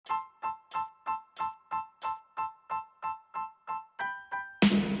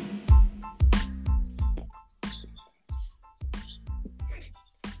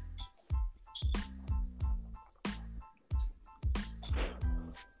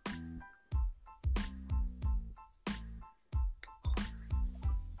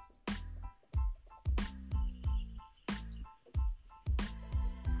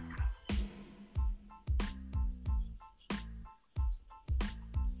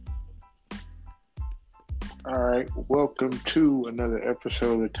All right, welcome to another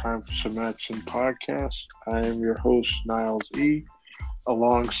episode of the Time for Some Action podcast. I am your host, Niles E.,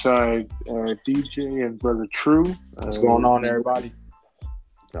 alongside DJ and Brother True. What's going on, everybody?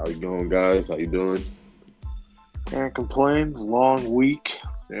 How you doing, guys? How you doing? Can't complain. Long week.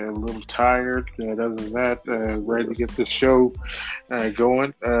 A little tired. Other than that, ready to get this show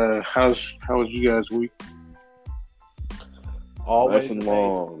going. How was you guys' week? Always nice and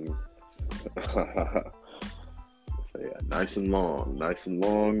amazing. long. So yeah, nice and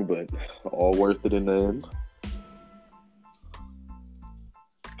long, but all worth it in the end.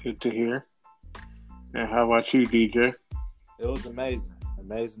 Good to hear. And how about you, DJ? It was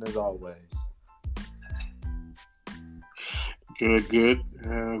amazing as always. Good.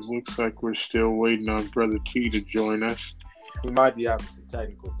 Looks like we're still waiting on Brother T to join us. He might be having some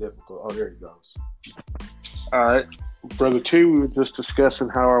technical difficulty. Oh, there he goes. All right. Brother T, we were just discussing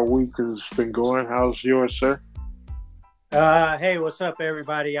how our week has been going. How's yours, sir? Hey, what's up,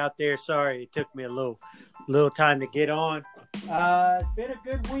 everybody out there? Sorry, it took me a little time to get on. It's been a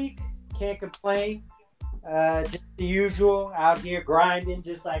good week. Can't complain. Just the usual, out here grinding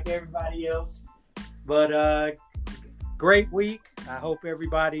just like everybody else. But great week. I hope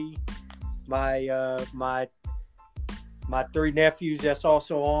everybody, my three nephews that's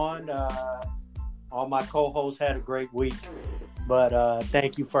also on, all my co-hosts had a great week. But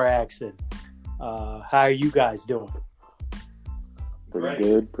thank you for asking. How are you guys doing?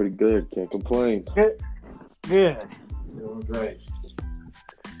 Pretty good. Can't complain. Good. Doing great.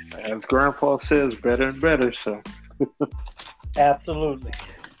 As Grandpa says, better and better, so. Absolutely.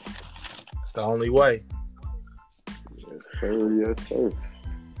 It's the only way. Yes, sir.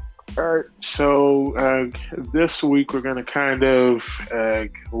 All right, so this week we're going to kind of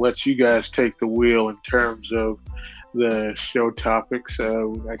let you guys take the wheel in terms of the show topics,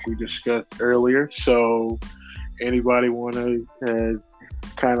 like we discussed earlier. So, anybody want to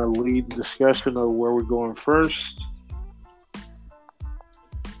kind of lead the discussion of where we're going first?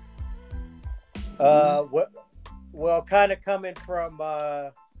 Well, kind of coming from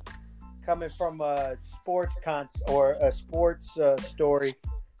a sports story.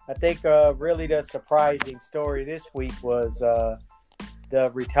 I think really the surprising story this week was the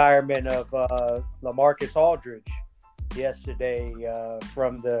retirement of LaMarcus Aldridge yesterday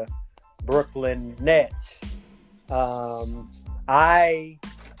from the Brooklyn Nets. I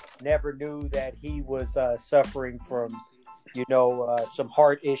never knew that he was suffering from, some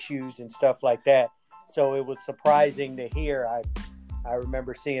heart issues and stuff like that. So it was surprising to hear. I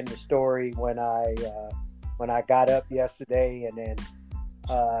remember seeing the story when I got up yesterday and then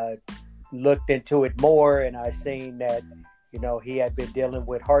looked into it more, and I seen that he had been dealing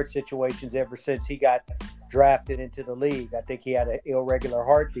with heart situations ever since he got drafted into the league. I think he had an irregular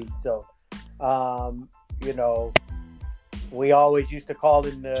heartbeat. So, we always used to call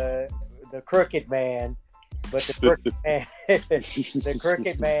him the Crooked Man, but the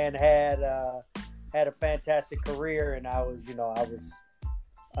Crooked Man had a fantastic career, and I was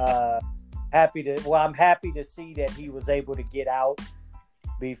happy to. Well, I'm happy to see that he was able to get out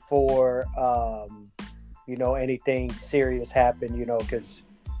before anything serious happened. Because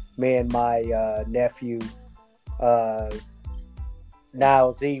me and my nephew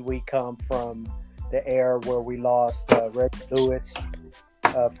Niles Z, we come from the era where we lost Reggie Lewis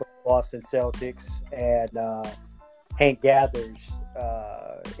from Boston Celtics and Hank Gathers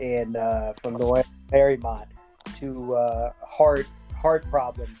from North Marymount to heart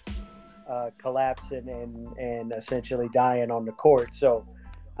problems, collapsing and essentially dying on the court. So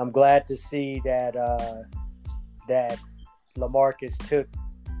I'm glad to see that that LaMarcus took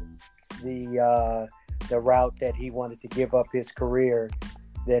the route that he wanted to give up his career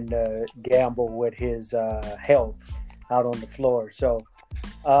than gamble with his health out on the floor. So,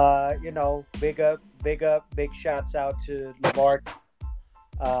 big shouts out to LaMarcus.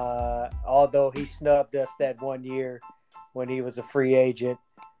 Although he snubbed us that one year when he was a free agent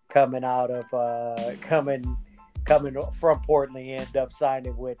coming out of coming from Portland, he ended up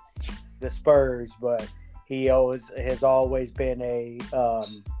signing with the Spurs, but he has always been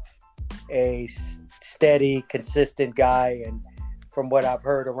a steady, consistent guy, and from what I've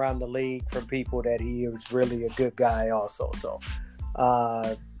heard around the league from people, that he was really a good guy also. So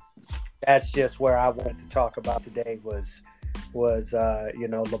that's just where I wanted to talk about today was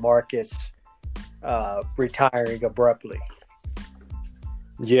LaMarcus retiring abruptly.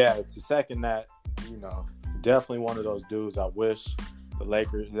 Yeah, to second that, definitely one of those dudes I wish the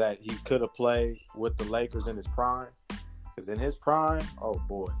Lakers that he could have played with the Lakers in his prime. Because in his prime, oh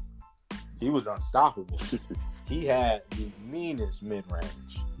boy, he was unstoppable. He had the meanest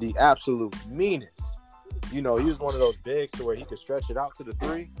mid-range, the absolute meanest. he was one of those bigs to where he could stretch it out to the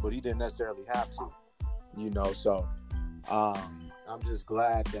three, but he didn't necessarily have to, so I'm just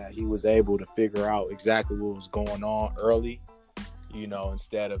glad that he was able to figure out exactly what was going on early,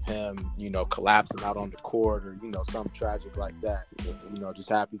 instead of him, collapsing out on the court or, something tragic like that. Just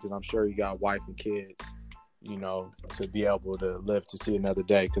happy because I'm sure he got a wife and kids, to be able to live to see another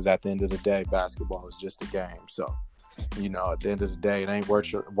day, because at the end of the day, basketball is just a game. So, at the end of the day, it ain't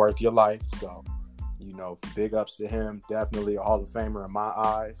worth your life. So, big ups to him. Definitely a Hall of Famer in my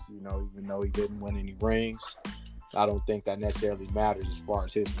eyes, even though he didn't win any rings. I don't think that necessarily matters as far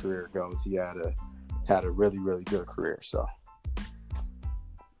as his career goes. He had a really, really good career. So.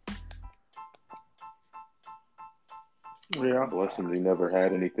 Yeah, bless him. He never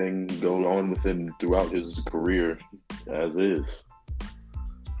had anything go on with him throughout his career, as is.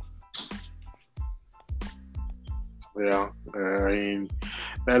 Yeah, I mean,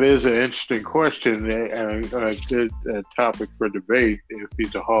 that is an interesting question. A good topic for debate if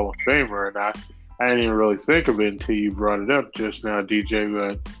he's a Hall of Famer or not. I didn't even really think of it until you brought it up just now, DJ.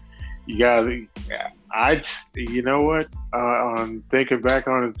 But you you know what? On thinking back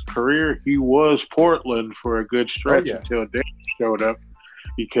on his career, he was Portland for a good stretch until Dame showed up,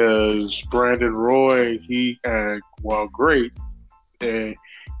 because Brandon Roy, while great,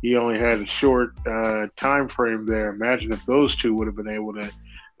 he only had a short time frame there. Imagine if those two would have been able to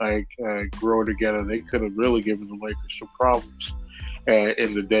grow together. They could have really given the Lakers some problems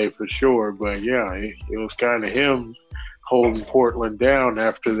in the day for sure. But yeah, it was kind of him holding Portland down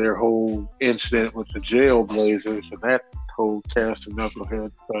after their whole incident with the Jailblazers and that whole cast of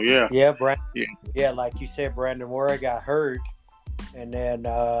knuckleheads. So yeah, like you said, Brandon Roy got hurt, and then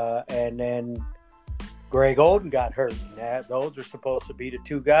Greg Oden got hurt. And those are supposed to be the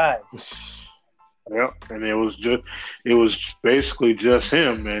two guys. Yeah, and it was basically just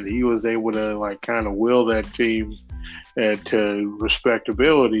him, and he was able to kind of will that team to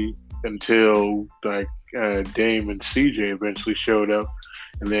respectability until Dame and CJ eventually showed up,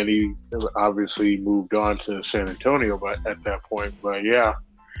 and then he obviously moved on to San Antonio at that point. But yeah,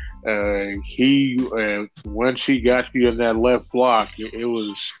 once he got you in that left block, it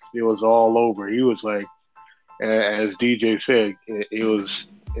was all over. He was as DJ said, it was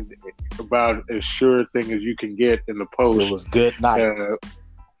about as sure a thing as you can get in the post. It was good night.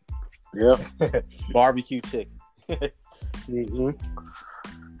 Yep. Barbecue chicken. Mm-hmm.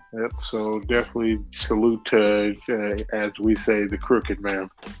 Yep. So definitely salute to, as we say, the crooked man.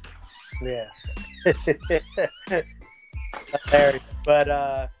 Yes.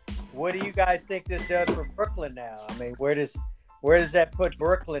 But what do you guys think this does for Brooklyn now? I mean, where does that put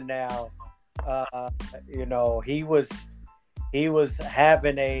Brooklyn now? He was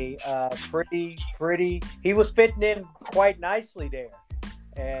having a pretty. He was fitting in quite nicely there,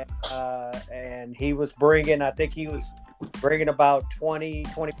 and he was bringing. I think he was bringing about 20,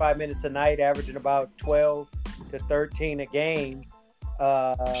 25 minutes a night, averaging about 12 to 13 a game.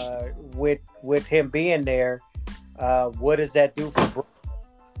 With him being there, what does that do for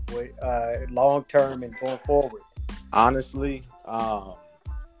Brooklyn long term and going forward? Honestly, I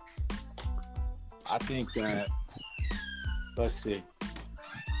think that. Let's see.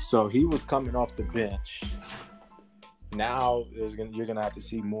 So he was coming off the bench. Now you're gonna have to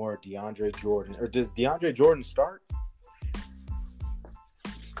see more DeAndre Jordan. Or does DeAndre Jordan start?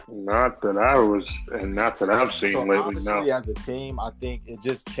 Not that I've seen lately. Honestly, no. As a team, I think it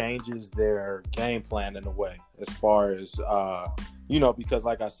just changes their game plan in a way. As far as because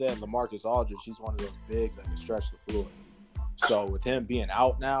like I said, LaMarcus Aldridge, he's one of those bigs that can stretch the floor. So with him being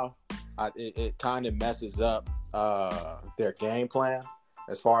out now, it kind of messes up their game plan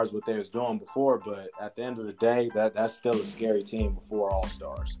as far as what they was doing before. But at the end of the day, that's still a scary team before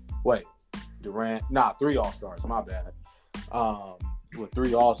All-Stars. Wait, Durant? Nah, 3 All-Stars. My bad. With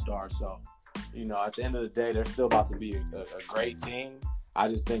 3 All-Stars. So, at the end of the day, they're still about to be a great team. I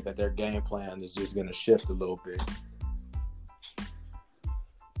just think that their game plan is just going to shift a little bit.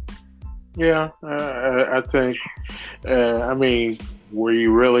 Yeah, I think. I mean, were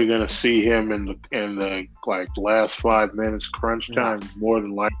you really going to see him in the last 5 minutes crunch time? No. More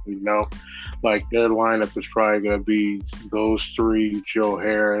than likely, no. Their lineup is probably going to be those 3, Joe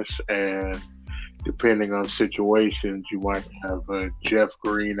Harris, and depending on situations, you might have Jeff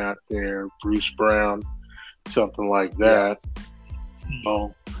Green out there, Bruce Brown, something like that.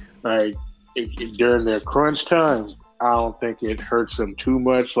 So, during their crunch times, I don't think it hurts them too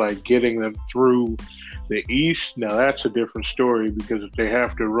much, getting them through the East. Now, that's a different story, because if they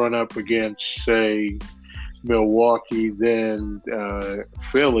have to run up against, say, Milwaukee, then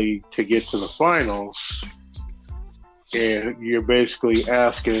Philly to get to the finals, and you're basically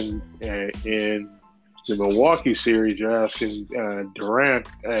asking in the Milwaukee series, you're asking Durant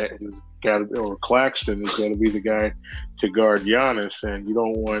has got or Claxton is going to be the guy to guard Giannis, and you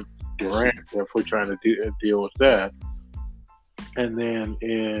don't want Durant if we're trying to deal with that. And then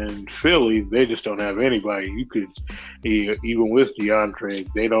in Philly, they just don't have anybody. You could, even with DeAndre,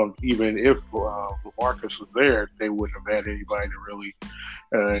 they don't, even if LaMarcus was there, they wouldn't have had anybody to really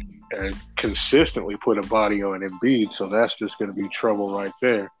consistently put a body on Embiid. So that's just going to be trouble right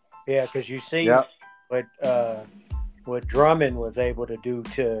there. Yeah, because you see what Drummond was able to do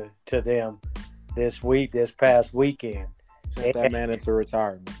to them this past weekend. Sent that man into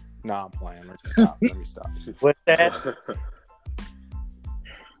retirement. No, I'm playing. Let me stop. What's that?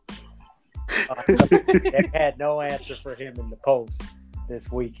 They had no answer for him in the post this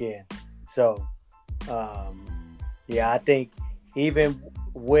weekend. So, I think even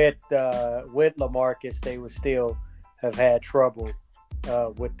with LaMarcus, they would still have had trouble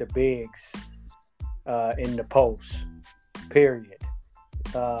with the bigs in the post. Period.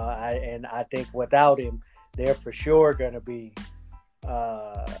 I think without him, they're for sure going to be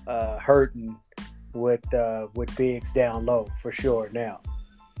hurting with bigs down low for sure now.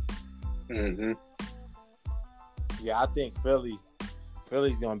 Mm-hmm. Yeah, I think Philly's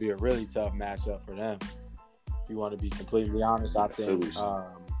going to be a really tough matchup for them. If you want to be completely honest, I think,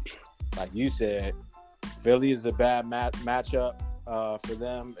 like you said, Philly is a bad matchup for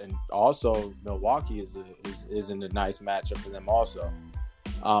them, and also Milwaukee isn't a nice matchup for them also.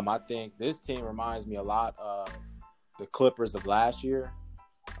 I think this team reminds me a lot of the Clippers of last year.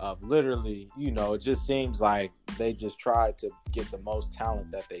 Of literally, it just seems like they just tried to get the most talent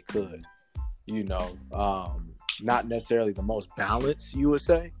that they could. Not necessarily the most balanced, you would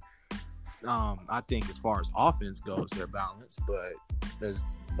say. I think as far as offense goes, they're balanced, but there's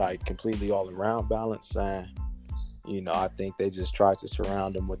like completely all around balance. And, I think they just tried to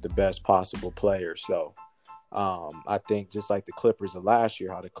surround them with the best possible players. So I think just like the Clippers of last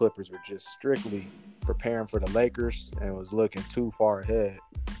year, how the Clippers were just strictly preparing for the Lakers and was looking too far ahead,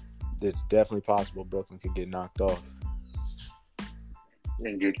 it's definitely possible Brooklyn could get knocked off.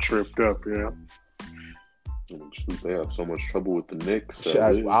 And get tripped up, yeah. They have so much trouble with the Knicks.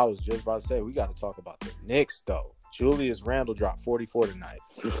 I was just about to say, we got to talk about the Knicks, though. Julius Randle dropped 44 tonight.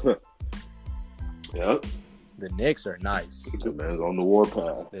 Yep. The Knicks are nice. The man's on the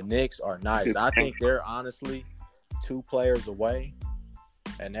warpath. The Knicks are nice. I think they're honestly 2 players away,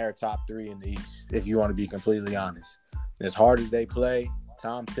 and they're top 3 in the East, if you want to be completely honest. As hard as they play,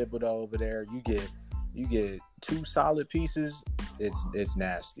 Tom Thibodeau over there, you get 2 solid pieces, it's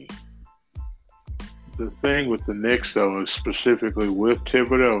nasty. The thing with the Knicks, though, is specifically with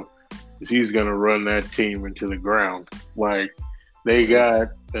Thibodeau, is he's going to run that team into the ground. Like, they got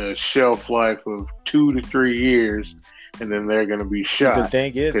a shelf life of 2 to 3 years, and then they're going to be shot. The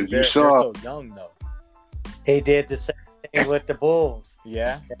thing is, they're so young, though. He did the same thing with the Bulls.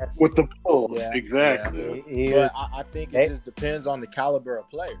 Yeah. With the Bulls, exactly. Yeah. But I think it just depends on the caliber of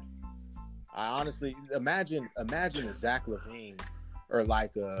player. I honestly imagine a Zach LaVine or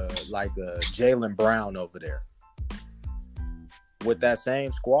like a Jaylen Brown over there with that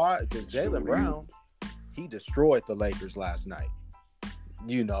same squad, because Jaylen Brown, he destroyed the Lakers last night.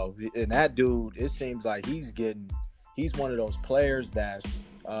 And that dude, it seems like he's one of those players that's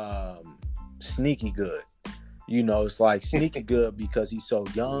sneaky good. It's like sneaky good because he's so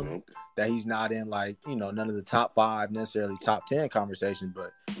young that he's not in none of the top 5, necessarily top 10 conversation,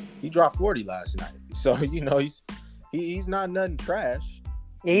 but he dropped 40 last night. So, he's not nothing trash.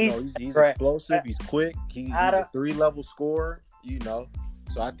 He's explosive. He's quick. He's a 3-level scorer,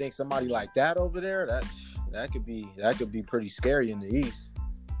 So I think somebody like that over there, that could be pretty scary in the East.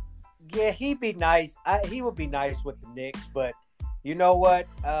 Yeah, he'd be nice. He would be nice with the Knicks, but you know what?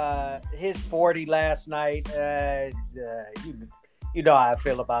 His 40 last night, you know how I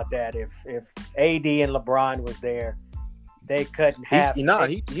feel about that. If AD and LeBron was there, they couldn't have.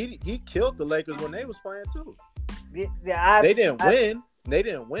 He killed the Lakers when they was playing too. They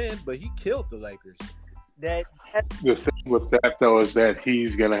didn't win, but he killed the Lakers. The thing with that, though, is that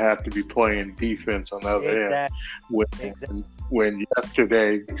he's going to have to be playing defense on the other end. When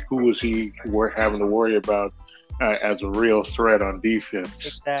yesterday, who was he having to worry about as a real threat on defense?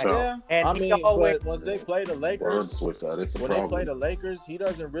 Exactly. So, yeah. And but once they play the Lakers, he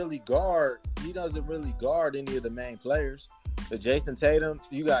doesn't really guard any of the main players. The Jayson Tatum,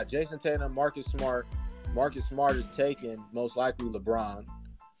 you got Jayson Tatum, Marcus Smart. Marcus Smart is taking most likely LeBron.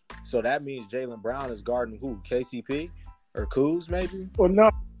 So that means Jaylen Brown is guarding who? KCP or Kuz maybe? Well, no,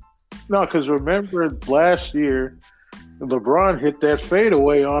 because remember last year, LeBron hit that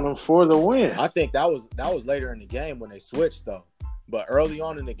fadeaway on him for the win. I think that was later in the game when they switched though. But early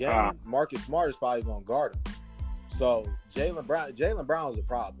on in the game, Marcus Smart is probably going to guard him. So Jaylen Brown is a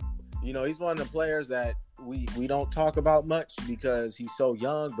problem. You know, he's one of the players that we don't talk about much because he's so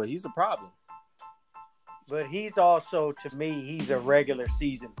young, but he's a problem. But he's also, to me, he's a regular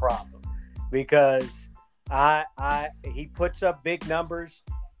season problem because he puts up big numbers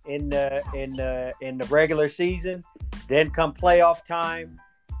in the regular season. Then come playoff time,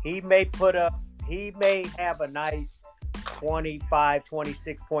 he may have a nice 25,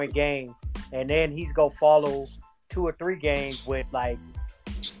 26 point game, and then he's gonna follow 2 or 3 games with like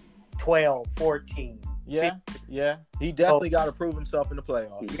 12, 14. Yeah. He definitely got to prove himself in the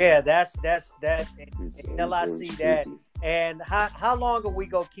playoffs. Yeah, that's that. Until I see that, and how long are we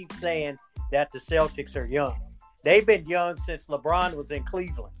gonna keep saying that the Celtics are young? They've been young since LeBron was in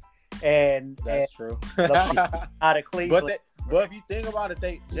Cleveland, and that's true. LeBron out of Cleveland. But if you think about it,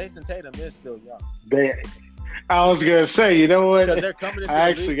 Jayson Tatum is still young. I was gonna say, you know what? Because they're coming into I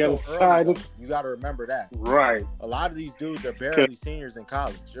actually got excited. You got to remember that, right? A lot of these dudes are barely seniors in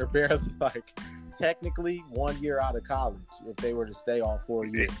college. They're barely technically 1 year out of college if they were to stay all 4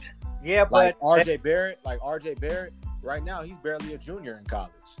 years. Yeah, like but RJ Barrett, right now he's barely a junior in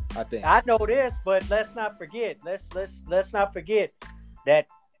college. I think. I know this, but let's not forget. Let's not forget that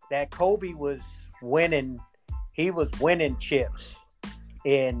Kobe was winning. He was winning chips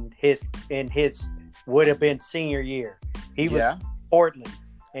in his would have been senior year. He was in Portland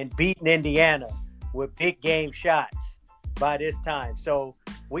and beating Indiana with big game shots by this time. So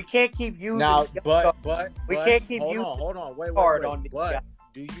we can't keep using now, but we can't keep using hold on, wait. On but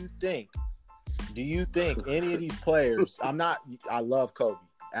do you think any of these players? I love Kobe,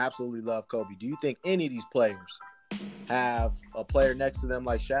 absolutely love Kobe. Do you think any of these players have a player next to them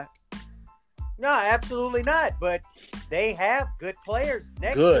like Shaq? No, absolutely not. But they have good players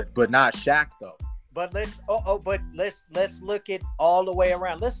next. Good, but not Shaq though. But let's look at all the way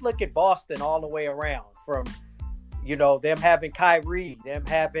around. Let's look at Boston all the way around from, them having Kyrie, them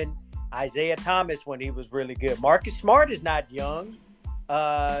having Isaiah Thomas when he was really good. Marcus Smart is not young.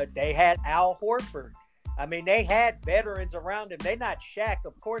 They had Al Horford. I mean, they had veterans around him. They're not Shaq,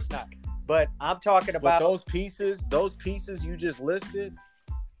 of course not. But I'm talking about those pieces you just listed.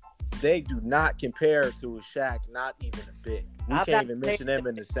 They do not compare to a Shaq, not even a bit. We can't even mention them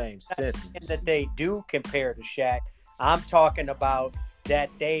in the same sentence. That they do compare to Shaq. I'm talking about that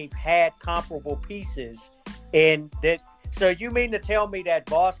they've had comparable pieces in that. So you mean to tell me that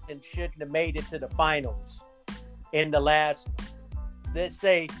Boston shouldn't have made it to the finals in the last, let's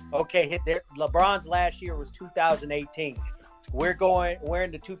say, LeBron's last year was 2018. We're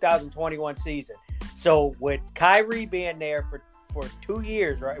in the 2021 season. So with Kyrie being there for 2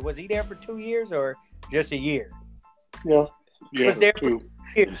 years, right? Was he there for 2 years or just a year? Yeah. He was there for 2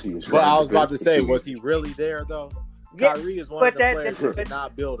 years. Well, I was about to say, was he really there though? Yeah, Kyrie is one of the players who did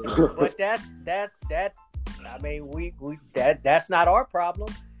not build him. But that's I mean, that's not our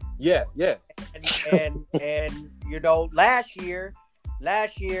problem. Yeah. And last year,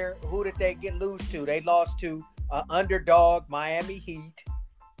 who did they lose to? They lost to underdog Miami Heat,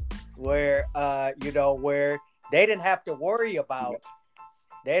 where they didn't have to worry about.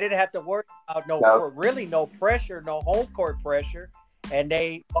 They didn't have to worry about no pressure, no home court pressure, and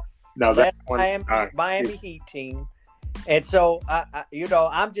they Miami Heat team. And so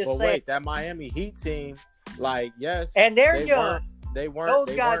I'm just saying. Wait, that Miami Heat team, yes, and they're young. They weren't.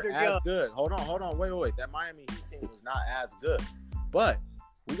 Those guys are as young. Good. Hold on. Wait. That Miami Heat team was not as good, but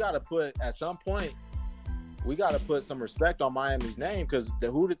we got to put at some point. We got to put some respect on Miami's name because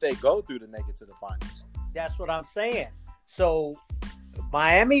who did they go through to make it to the finals? That's what I'm saying. So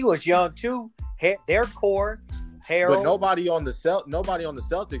Miami was young too. Their core, Harold. But nobody on the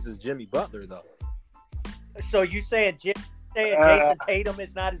Celtics is Jimmy Butler though. So you saying Jayson Tatum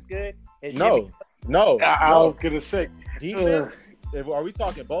is not as good as Jimmy? No. I was gonna say defense. Are we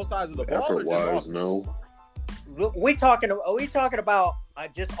talking both sides of the ball? Effort-wise, no. We talking about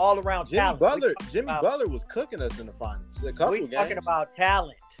just all around talent. Jimmy Butler was cooking us in the finals. We're talking about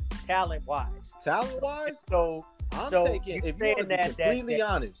talent wise. Talent wise. So taking. If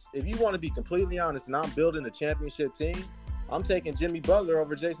you want to be completely honest, and I'm building a championship team, I'm taking Jimmy Butler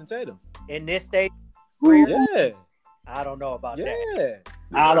over Jayson Tatum in this stage. Yeah. I don't know about that. Yeah.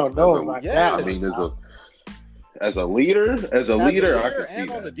 I don't know about that. I mean, as a leader, I can see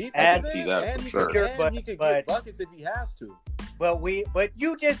that. On the defense, I can see that for sure. And he could get buckets if he has to. But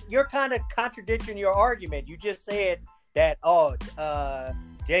you're kind of contradicting your argument. You just said that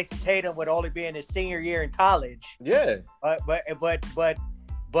Jayson Tatum would only be in his senior year in college. Yeah. But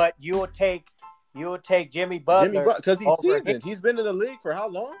you'll take Jimmy Butler because he's seasoned. He's been in the league for how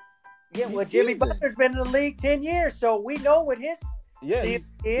long? Yeah, Jimmy Butler's been in the league 10 years, so we know what Yeah,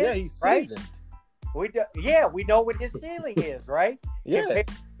 he's seasoned. Right? We know what his ceiling is, right? Yeah.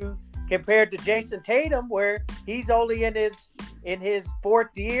 Compared to Jayson Tatum, where he's only in his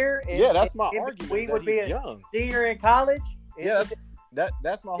fourth year. That's my argument. We would be a young senior in college.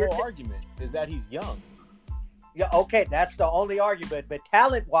 That's my whole argument is that he's young. Yeah, okay, that's the only argument. But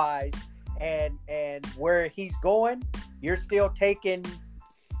talent-wise, and where he's going, you're still taking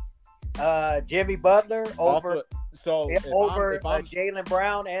Jimmy Butler over Jaylen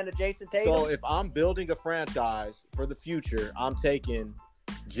Brown and Jayson Tatum. So if I'm building a franchise for the future, I'm taking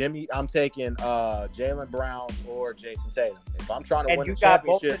Jaylen Brown or Jayson Tatum. If I'm trying to win a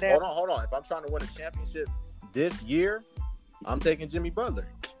championship, hold on. If I'm trying to win a championship this year, I'm taking Jimmy Butler.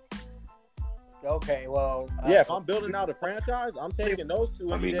 Okay, well, if I'm building out a franchise, I'm taking those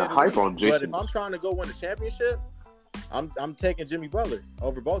two. I mean, the hype on Jayson. But if I'm trying to go win a championship, I'm taking Jimmy Butler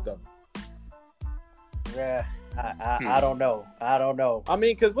over both of them. Yeah, I don't know. I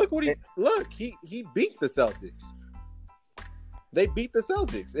mean, because look he beat the Celtics. They beat the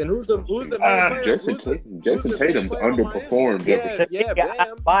Celtics, and who's the main player? Jayson Tatum's underperformed.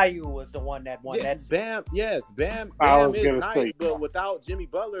 Bam. Bayou was the one that won that. Bam is nice, but without Jimmy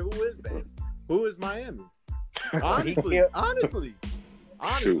Butler, who is Bam? Who is Miami? Honestly.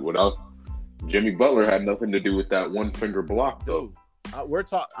 Shoot, without Jimmy Butler had nothing to do with that one finger block, though. Dude,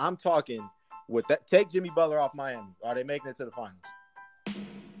 I'm talking with that. Take Jimmy Butler off Miami. Are they making it to the finals?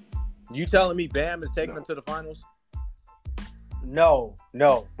 You telling me Bam is taking them to the finals? No.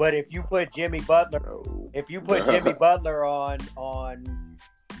 But if you put Jimmy Butler, Jimmy Butler on,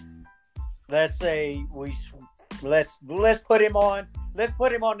 let's say let's put him on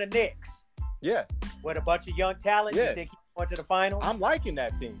the Knicks. Yeah. With a bunch of young talent, you think he went to the finals? I'm liking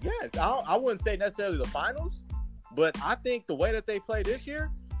that team. Yes, I wouldn't say necessarily the finals, but I think the way that they play this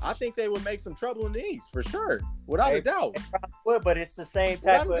year, I think they would make some trouble in the East for sure, without a doubt. They probably would, but it's the same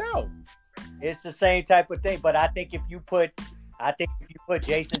type It's the same type of thing. But I think if you put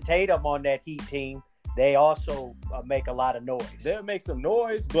Jayson Tatum on that Heat team, they also make a lot of noise. They would make some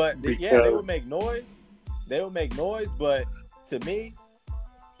noise, but they would make noise. But to me,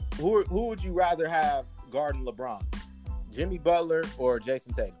 who would you rather have guarding LeBron? Jimmy Butler or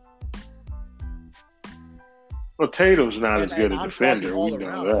Jayson Tatum? Well, Tatum's not as good a defender. We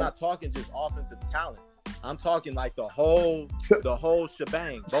know that. I'm not talking just offensive talent. I'm talking like the whole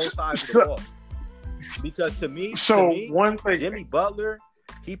shebang, both sides of the ball. Because to me, one thing, Jimmy Butler,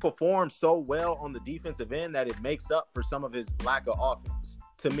 he performs so well on the defensive end that it makes up for some of his lack of offense.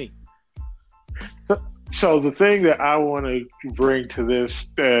 To me. So the thing that I want to bring to this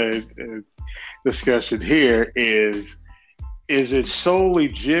discussion here is it solely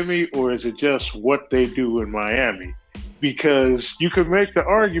Jimmy or is it just what they do in Miami? Because you could make the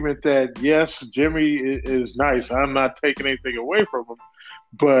argument that, yes, Jimmy is nice. I'm not taking anything away from him.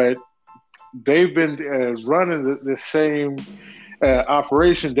 But they've been running the same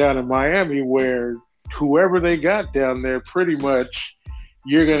operation down in Miami where whoever they got down there, pretty much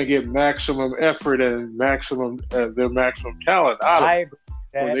you're going to get maximum effort and their maximum talent out of it.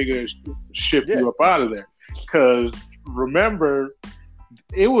 Or they're going to ship you up out of there. Because remember,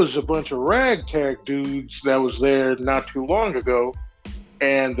 it was a bunch of ragtag dudes that was there not too long ago,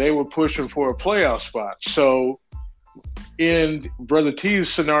 and they were pushing for a playoff spot. So in Brother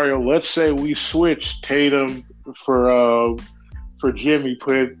T's scenario, let's say we switch Tatum for Jimmy,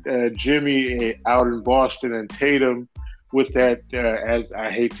 put Jimmy out in Boston and Tatum with that, as I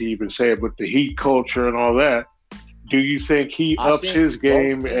hate to even say it, but the Heat culture and all that. Do you think he ups his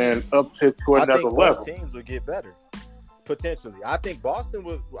game and ups it to another level? Both teams would get better. Potentially, I think Boston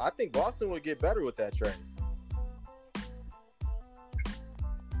would get better with that trade.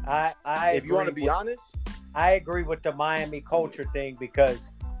 If you want to be honest, I agree with the Miami culture thing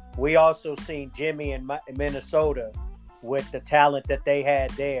because we also seen Jimmy in Minnesota with the talent that they had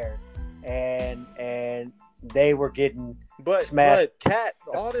there, and they were getting smashed. But Cat,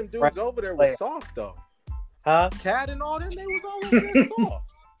 all them dudes over there was soft though. Huh? Cat and all them, they was all over there soft.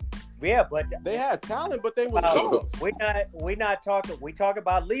 Yeah, but they had talent, but they were soft. We're not talking. We talk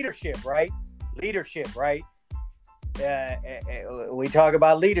about leadership, right? We talk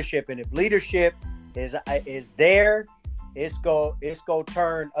about leadership, and if leadership is there, it's go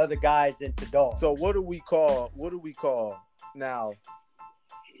turn other guys into dogs. So what do we call now?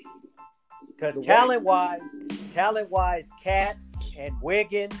 Because talent wise, Cat and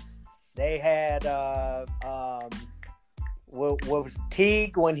Wiggins, they had what was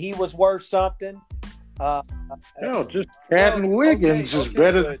Teague when he was worth something. No, just Cat and Wiggins is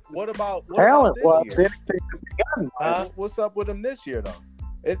better. What about talent? This year? What's up with him this year, though?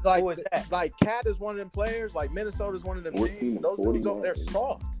 It's like Who is that? like Cat is one of them players. Like Minnesota's one of them teams. Those dudes, they're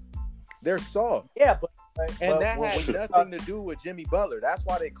soft. They're soft. Yeah, but that had nothing to do with Jimmy Butler. That's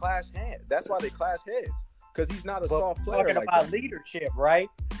why they clash heads. Because he's not a soft player. Talking like about that. leadership, right?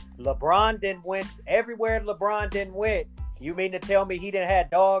 LeBron didn't win everywhere. LeBron didn't win. You mean to tell me he didn't have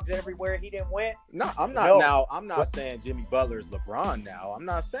dogs everywhere he didn't win? No, I'm not. No. Now I'm not saying Jimmy Butler's LeBron. Now I'm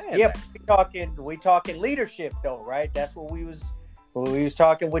not saying. Yeah, that. we talking leadership though, right? That's what we was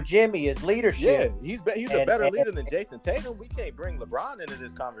talking with Jimmy is leadership. Yeah, he's a better leader than Jayson Tatum. We can't bring LeBron into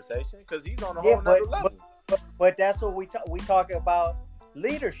this conversation because he's on a whole nother level. But that's what we talking about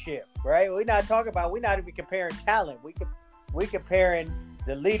leadership, right? We're not even comparing talent. We comparing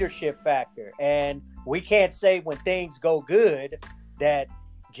the leadership factor, and we can't say when things go good that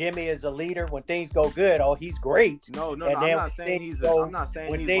Jimmy is a leader. When things go good, oh, he's great. No. I'm not saying he's like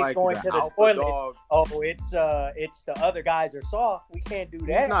the alpha toilet, dog. Oh, it's the other guys are soft. We can't do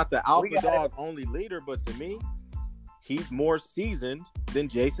that. He's not the alpha dog only leader, but to me, he's more seasoned than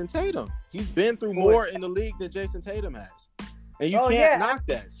Jayson Tatum. He's been through more in the league than Jayson Tatum has. And you can't knock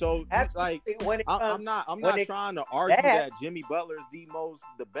that. So it's like I'm not trying to argue that Jimmy Butler is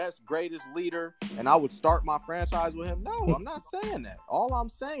the best, greatest leader, and I would start my franchise with him. No, I'm not saying that. All I'm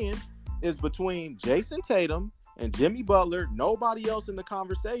saying is between Jayson Tatum and Jimmy Butler, nobody else in the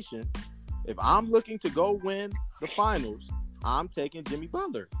conversation. If I'm looking to go win the finals, I'm taking Jimmy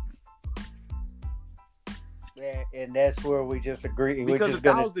Butler. And that's where we just agree. Because if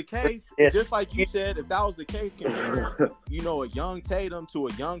that was the case, just like you said, if that was the case, a young Tatum to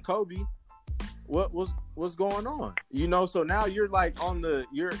a young Kobe, what's going on? So now you're like on the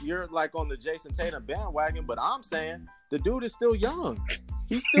Jayson Tatum bandwagon, but I'm saying the dude is still young.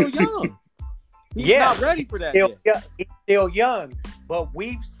 He's still young. He's not ready for that yet. He's still young, but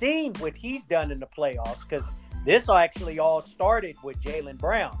we've seen what he's done in the playoffs because this actually all started with Jaylen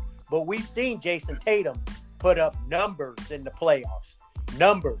Brown, but we've seen Jayson Tatum put up numbers in the playoffs,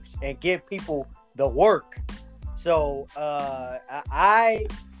 and give people the work. So I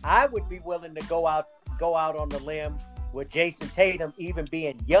would be willing to go out on the limb with Jayson Tatum even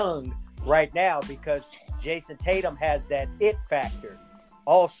being young right now because Jayson Tatum has that it factor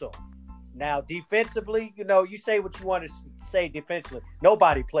also. Now defensively, you say what you want to say defensively.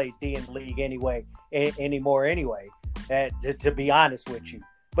 Nobody plays D in the league anymore anyway, to be honest with you.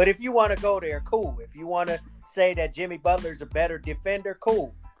 But if you want to go there, cool. If you want to say that Jimmy Butler's a better defender,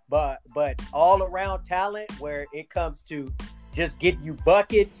 cool. But all around talent where it comes to just getting you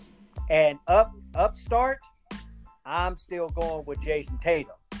buckets and upstart, I'm still going with Jayson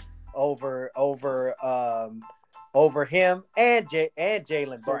Tatum over him and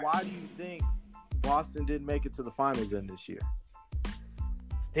Jaylen Brown. So why do you think Boston didn't make it to the finals in this year?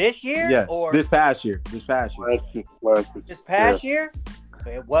 This year? Yes, or this past year. This past year?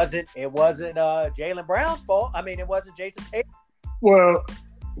 It wasn't Jaylen Brown's fault. I mean, it wasn't Jayson Tatum. Well,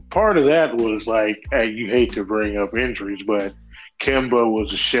 part of that was like, you hate to bring up injuries, but Kemba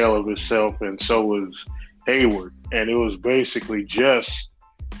was a shell of himself, and so was Hayward. And it was basically just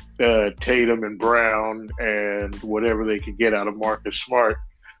Tatum and Brown and whatever they could get out of Marcus Smart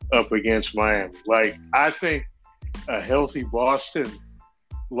up against Miami. Like, I think a healthy Boston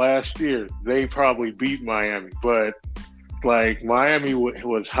last year, they probably beat Miami, but like Miami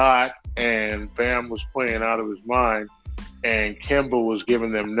was hot and Bam was playing out of his mind and Kemba was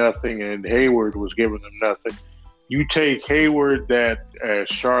giving them nothing and Hayward was giving them nothing. You take Hayward that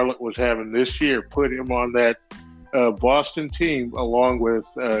Charlotte was having this year, put him on that Boston team along with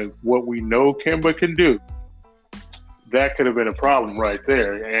what we know Kemba can do. That could have been a problem right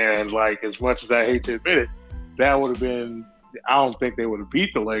there. And like, as much as I hate to admit it, that would have been, I don't think they would have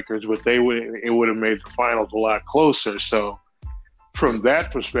beat the Lakers, but it would have made the finals a lot closer. So from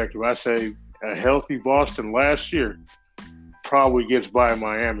that perspective, I say a healthy Boston last year probably gets by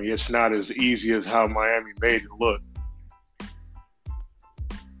Miami. It's not as easy as how Miami made it look.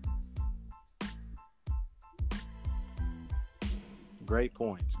 Great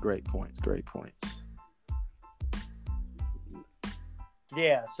points.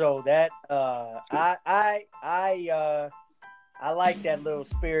 Yeah, so that I like that little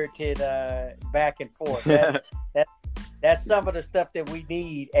spirited back and forth. That's some of the stuff that we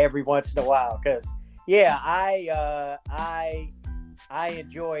need every once in a while. Because I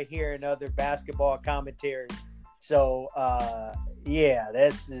enjoy hearing other basketball commentary. So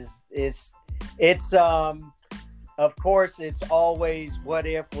it's of course it's always what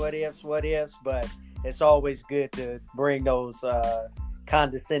ifs, but it's always good to bring those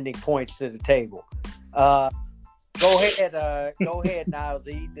condescending points to the table. Go ahead, Niles.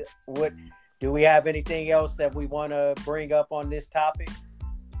 What do we have anything else that we want to bring up on this topic?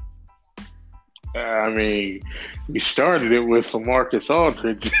 I mean, we started it with LaMarcus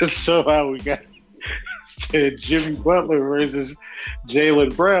Aldridge. Somehow we got to Jimmy Butler versus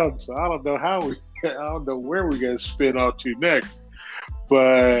Jaylen Brown. So I don't know I don't know where we're going to spin off to next.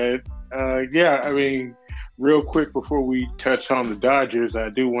 But yeah, I mean, real quick before we touch on the Dodgers, I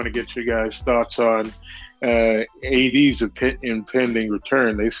do want to get your guys' thoughts on AD's impending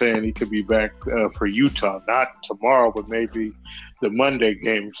return. They saying he could be back for Utah, not tomorrow, but maybe the Monday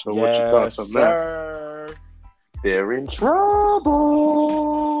game. So what's your thoughts on that? They're in trouble.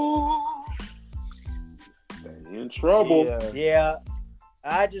 They're in trouble. Yeah.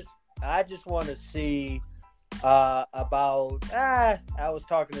 I just want to see about. I was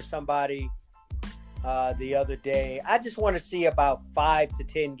talking to somebody the other day. I just want to see about 5 to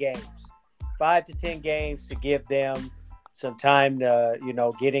 10 games. 5 to 10 games to give them some time to,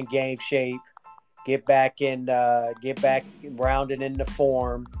 get in game shape, get back rounded into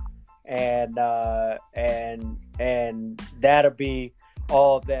form, and that'll be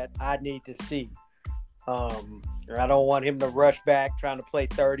all that I need to see. I don't want him to rush back trying to play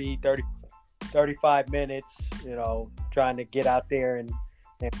 30, 35 minutes, trying to get out there and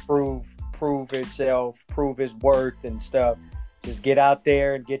prove himself, prove his worth and stuff. Just get out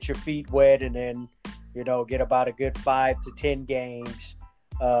there and get your feet wet, and then, get about a good 5 to 10 games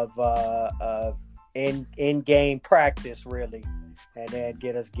of in-game practice, really, and then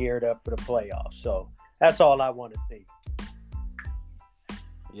get us geared up for the playoffs. So that's all I want to see.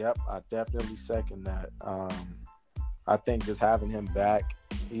 Yep, I definitely second that. I think just having him back,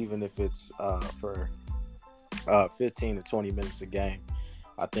 even if it's for 15 to 20 minutes a game,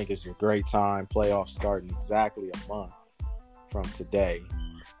 I think it's a great time. Playoffs starting exactly a month from today.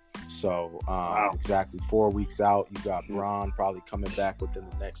 So exactly 4 weeks out. You got Bron probably coming back within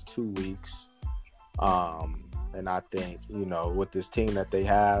the next 2 weeks. And I think, with this team that they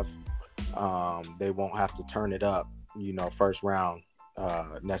have, they won't have to turn it up, first round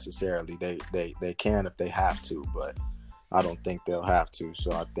necessarily. They can if they have to, but I don't think they'll have to.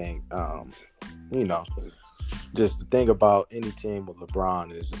 So I think, just the thing about any team with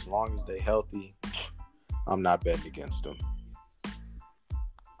LeBron is as long as they're healthy, I'm not betting against them.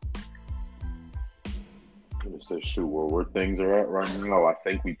 I'm gonna say, shoot, where things are at right now, I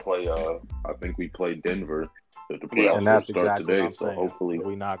think we play Denver. The playoffs and that's start exactly today, what I'm so saying. hopefully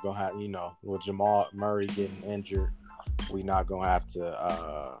we're not gonna have, with Jamal Murray getting injured, we're not gonna have to.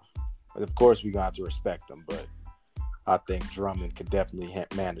 Of course, we're gonna have to respect them, but I think Drummond could definitely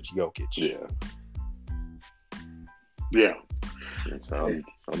manage Jokic. Yeah. So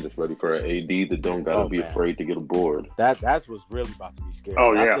I'm just ready for an AD that don't gotta be afraid to get a board. That's what's really about to be scary.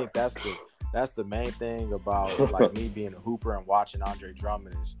 Oh yeah. I think that's the main thing about like me being a hooper and watching Andre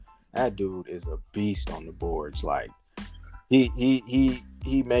Drummond is that dude is a beast on the boards. Like he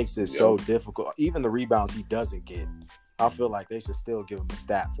makes it so difficult. Even the rebounds he doesn't get, I feel like they should still give him a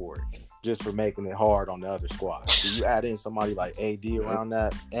stat for it, just for making it hard on the other squad. So you add in somebody like AD around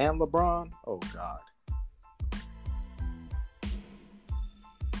that and LeBron, oh God.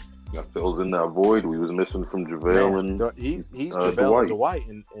 That fills in that void we was missing from JaVale and he's JaVale and Dwight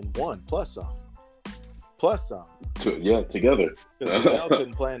in one plus some. Together. JaVale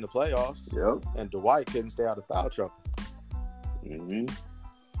couldn't play in the playoffs. Yep. And Dwight couldn't stay out of foul trouble. Mm-hmm.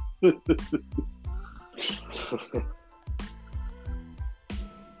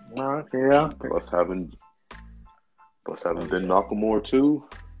 Yeah. Plus having Ben Nakamura too.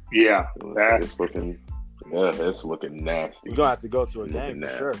 Yeah. It's looking nasty. We're gonna have to go to a game for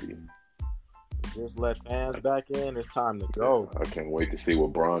sure. Just let fans back in. It's time to go. I can't wait to see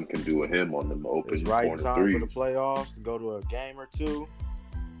what Bron can do with him on them open it's right corner time threes. for the playoffs. Go to a game or two.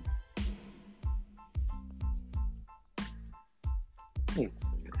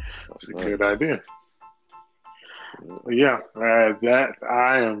 That's a good idea. Yeah, that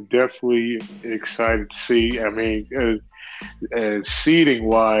I am definitely excited to see. I mean, seeding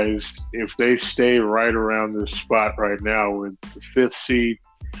wise, if they stay right around this spot right now with the fifth seed,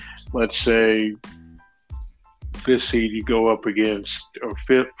 let's say fifth seed you go up against, or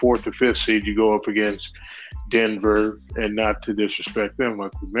fourth to fifth seed you go up against Denver, and not to disrespect them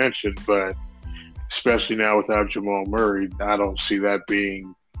like we mentioned, but especially now without Jamal Murray, I don't see that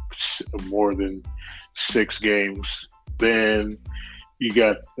being more than 6 games. Then you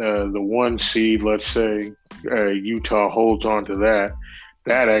got the 1 seed, let's say Utah holds on to that.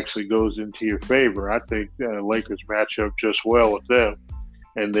 That actually goes into your favor. I think Lakers match up just well with them.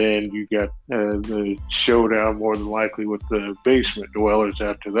 And then you got the showdown more than likely with the basement dwellers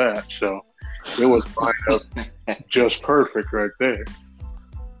after that. So it was lined up just perfect right there.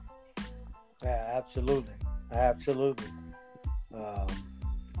 Yeah, absolutely.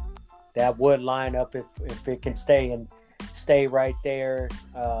 that would line up if it can stay right there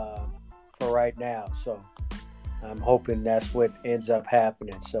for right now. So I'm hoping that's what ends up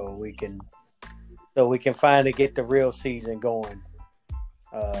happening, so we can finally get the real season going,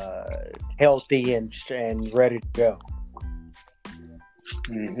 healthy and ready to go.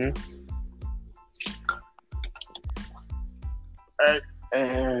 Mm-hmm. All right.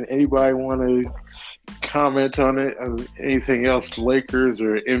 And anybody want to comment on it? Anything else, Lakers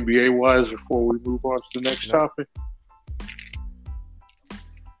or NBA wise, before we move on to the next topic?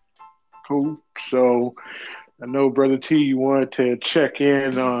 Cool. So I know, Brother T, you wanted to check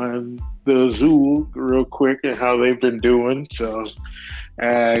in on the Azul real quick and how they've been doing. So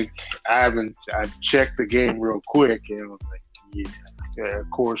I checked the game real quick, and I was like, yeah, of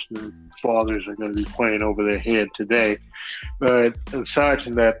course the Fathers are going to be playing over their head today. But aside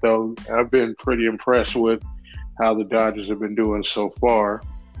from that, though, I've been pretty impressed with how the Dodgers have been doing so far.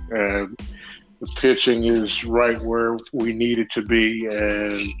 The pitching is right where we need it to be,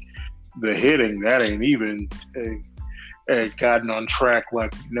 and the hitting, that ain't even gotten on track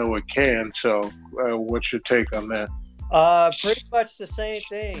like we know it can. So what's your take on that? Pretty much the same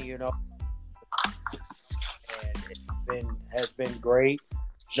thing, you know. And has been great.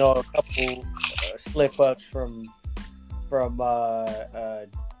 You know, a couple slip ups from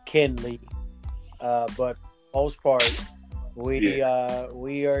Kenley, but for the most part, we are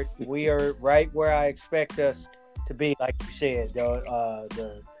right where I expect us to be. Like you said,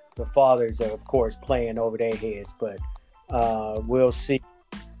 the Fathers are of course playing over their heads, but we'll see.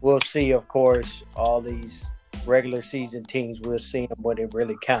 Of course, all these regular season teams. We'll see them when it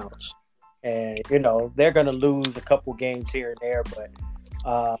really counts. And, you know, they're going to lose a couple games here and there, but,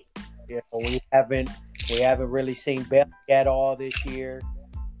 you know, we haven't really seen Belly at all this year.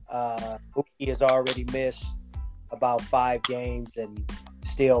 Mookie has already missed about 5 games, and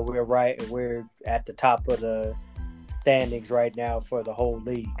still we're at the top of the standings right now for the whole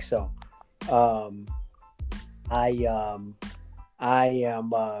league. So, I am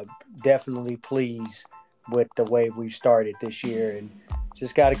definitely pleased with the way we've started this year, and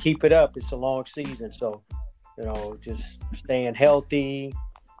just got to keep it up. It's a long season, so, you know, just staying healthy.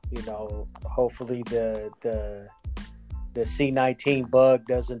 You know, hopefully the C-19 bug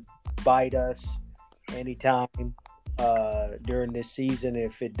doesn't bite us anytime during this season.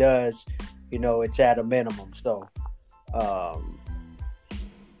 If it does, you know, it's at a minimum. So,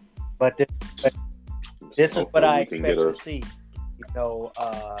 but this is what I expect to see. You know,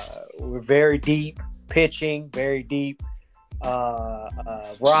 we're very deep pitching, very deep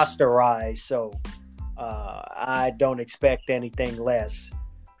roster-wise, so I don't expect anything less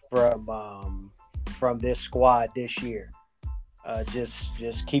from this squad this year.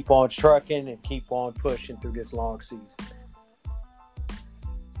 Just keep on trucking and keep on pushing through this long season.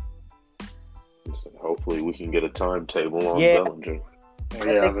 Hopefully we can get a timetable on Bellinger.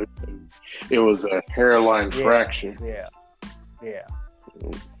 Yeah, it was a hairline fracture. Yeah. Yeah.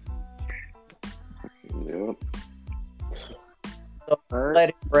 So let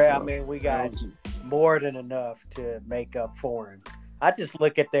it pray. I mean, we got more than enough to make up for him. I just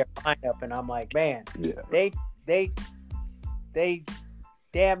look at their lineup and I'm like, man, they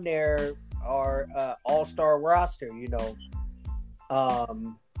damn near are all-star roster. You know,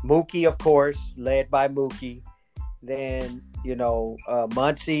 Mookie, of course, led by Mookie. Then, you know,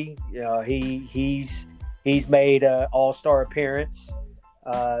 Muncy, you know, he's made an all-star appearance.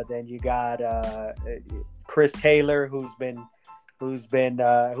 Then you got Chris Taylor, who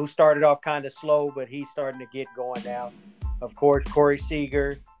started off kind of slow, but he's starting to get going now. Of course, Corey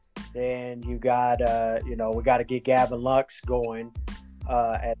Seager. Then you got, you know, we got to get Gavin Lux going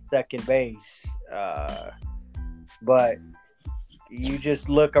at second base. But you just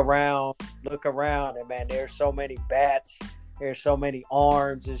look around, and man, there's so many bats, there's so many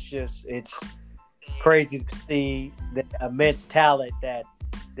arms. It's crazy to see the immense talent that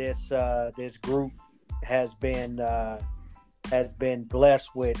this group has been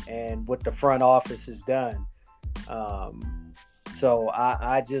blessed with, and what the front office has done. So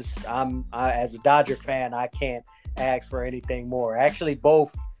I as a Dodger fan, I can't ask for anything more. Actually,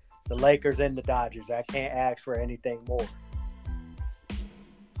 both the Lakers and the Dodgers, I can't ask for anything more.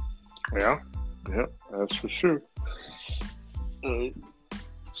 Yeah, that's for sure.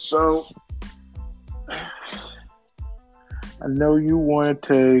 So, I know you wanted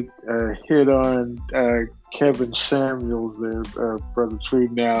to hit on Kevin Samuels there, Brother Tree.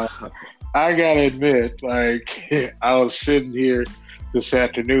 Now, I gotta admit, like, I was sitting here this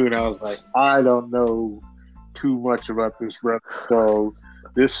afternoon, I was like, I don't know too much about this brother. So,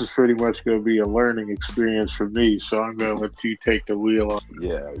 this is pretty much going to be a learning experience for me. So I'm going to let you take the wheel on.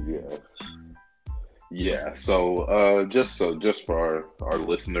 Yeah. So just for our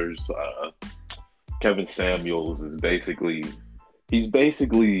listeners, Kevin Samuels is basically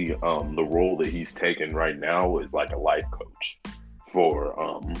the role that he's taken right now is like a life coach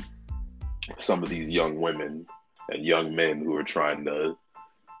for some of these young women and young men who are trying to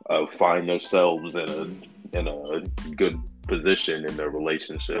find themselves in a good position in their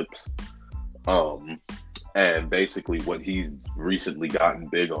relationships. And basically what he's recently gotten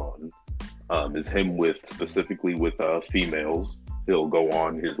big on is him specifically with females. He'll go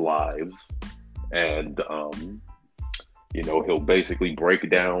on his lives and he'll basically break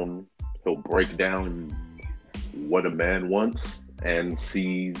down what a man wants and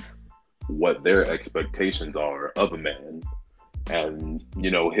sees what their expectations are of a man. And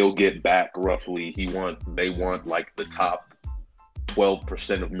he'll get back roughly they want like the top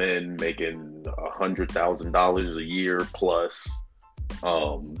 12% of men making $100,000 a year plus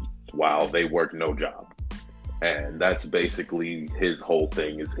while they work no job. And that's basically his whole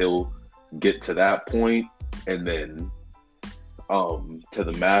thing, is he'll get to that point, and then to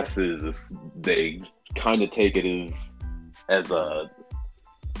the masses they kind of take it as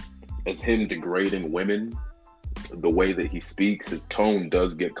him degrading women. The way that he speaks, his tone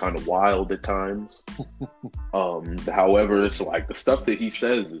does get kind of wild at times. However, it's like the stuff that he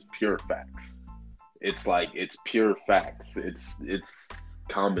says is pure facts. It's pure facts. It's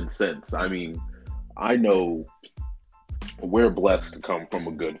common sense. I mean, I know we're blessed to come from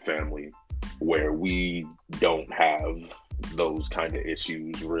a good family where we don't have those kind of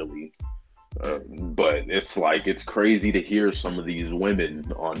issues really. But it's crazy to hear some of these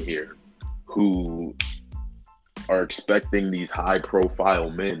women on here who are expecting these high profile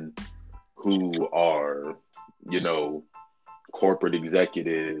men who are, corporate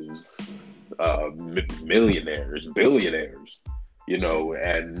executives, millionaires, billionaires,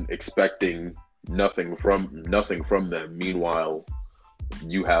 and expecting nothing from them. Meanwhile,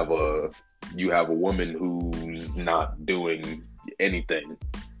 you have a woman who's not doing anything,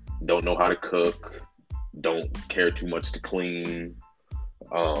 don't know how to cook, don't care too much to clean,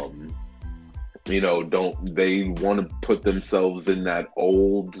 they want to put themselves in that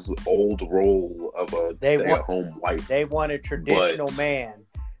old role of a stay-at-home wife. They want a traditional man,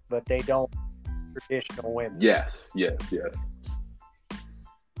 but they don't want traditional women. Yes.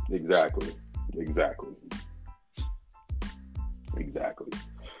 Exactly.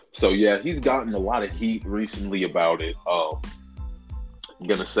 So yeah, he's gotten a lot of heat recently about it. I'm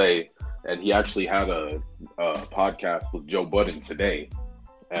gonna say, and he actually had a podcast with Joe Budden today,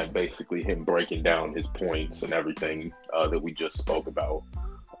 and basically him breaking down his points and everything that we just spoke about.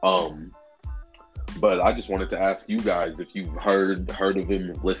 But I just wanted to ask you guys if you've heard of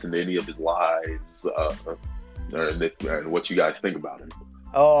him, listened to any of his lives, and what you guys think about him.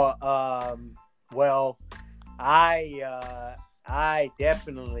 Well, I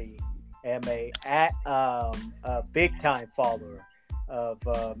definitely am a big time follower of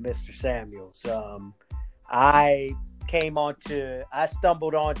Mr. Samuels. I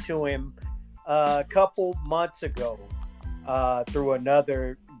stumbled onto him a couple months ago through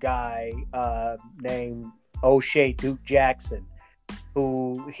another guy named O'Shea Duke Jackson,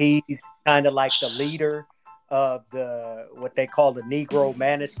 who he's kind of like the leader of what they call the Negro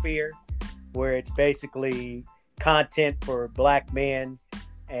Manosphere, where it's basically content for black men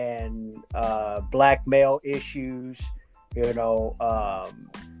and black male issues, and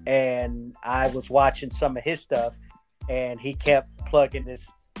I was watching some of his stuff, and he kept plugging this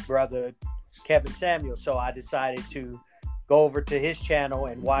brother Kevin Samuels. So I decided to go over to his channel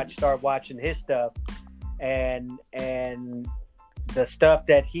and start watching his stuff, and the stuff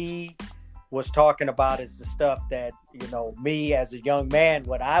that he was talking about is the stuff that me as a young man,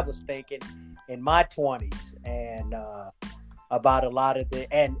 what I was thinking in my 20s, and about a lot of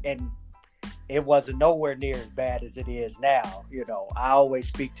and it wasn't nowhere near as bad as it is now. I always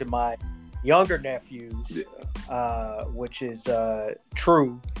speak to my younger nephews, which is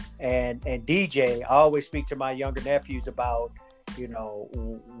true, and DJ. I always speak to my younger nephews about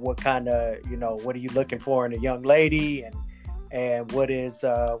what kind of what are you looking for in a young lady, and what are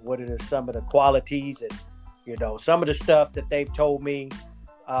some of the qualities, and some of the stuff that they've told me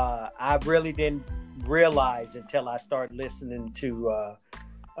I really didn't realize until I started listening to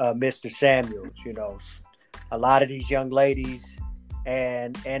Mr. Samuels. A lot of these young ladies,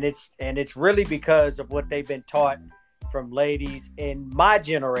 and it's really because of what they've been taught from ladies in my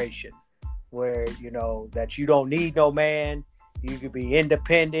generation, where that you don't need no man, you can be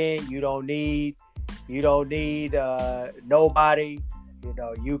independent, you don't need nobody,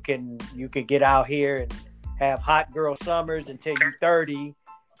 you can get out here and have hot girl summers until you're 30,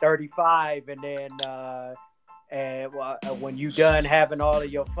 35, and then when you done having all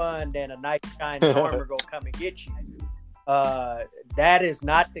of your fun, then a knight in shining armor gonna come and get you. That is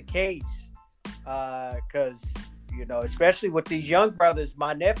not the case, because especially with these young brothers,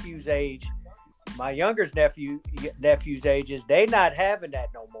 my nephew's age, my youngest nephew's ages, they not having that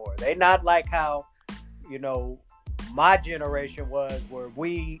no more. They not like how my generation was, where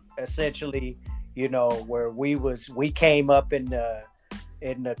we essentially where we came up in the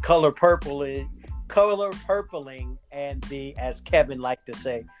color purpling and the, as Kevin liked to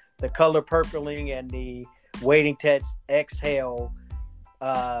say, the color purpling and the waiting to exhale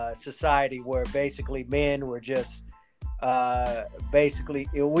society, where basically men were just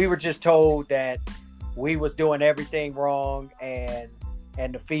we were just told that we was doing everything wrong and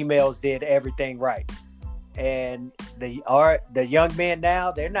the females did everything right. And the young men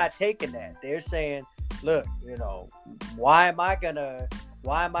now, they're not taking that. They're saying, look, why am I gonna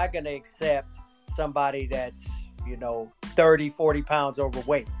accept somebody that's 30, 40 pounds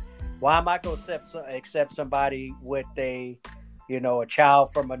overweight? Why am I gonna accept somebody with a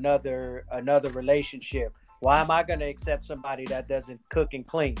child from another relationship? Why am I gonna accept somebody that doesn't cook and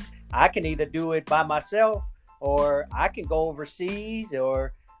clean? I can either do it by myself, or I can go overseas,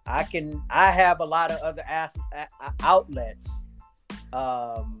 or I have a lot of other outlets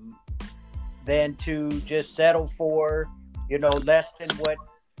than to just settle for less than what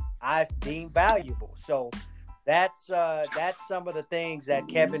I deem valuable. So that's some of the things that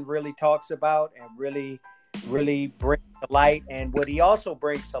Kevin really talks about and really brings to light. And what he also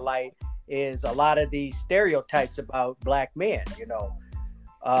brings to light is a lot of these stereotypes about black men.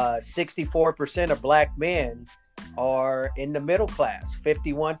 64% of black men are in the middle class.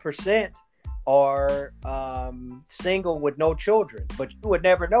 51% are single with no children. But you would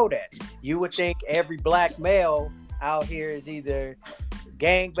never know that. You would think every black male out here is either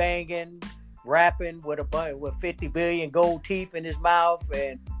gang banging, rapping with 50 billion gold teeth in his mouth,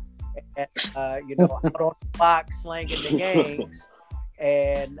 and out on the block slanging the gangs,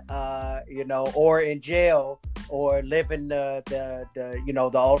 and or in jail, or living the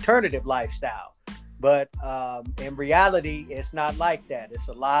alternative lifestyle. But in reality, it's not like that. It's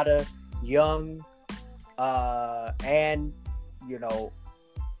a lot of young and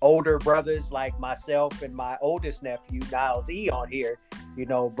older brothers like myself and my oldest nephew Niles E on here.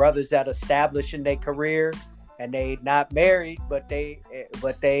 Brothers that establishing their career, and they not married, but they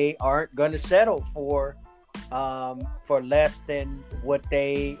aren't going to settle for less than what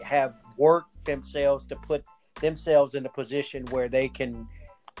they have worked themselves to put themselves in a position where they can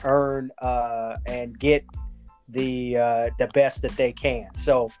earn and get the best that they can.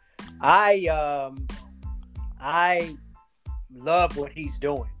 So I love what he's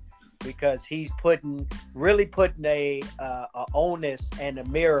doing, because he's really putting a onus and a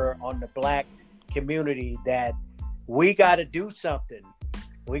mirror on the black community that we got to do something.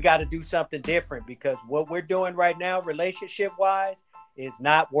 We got to do something different, because what we're doing right now, relationship wise, is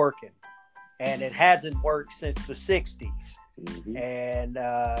not working, and it hasn't worked since the 60s. Mm-hmm. And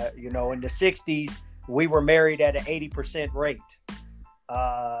in the 60s, we were married at an 80% rate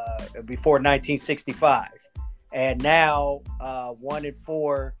before 1965, and now 1 in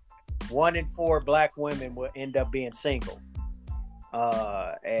 4 black women will end up being single,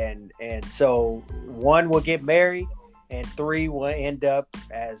 and so 1 will get married, and 3 will end up,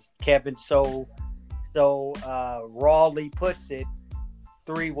 as Kevin so rawly puts it,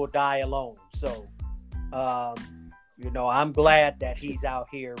 3 will die alone. So I'm glad that he's out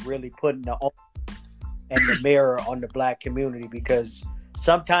here really putting the mirror on the black community, because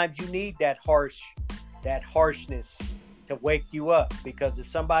sometimes you need that harshness to wake you up. Because if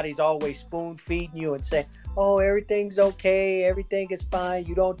somebody's always spoon feeding you and saying, oh, everything's okay, everything is fine,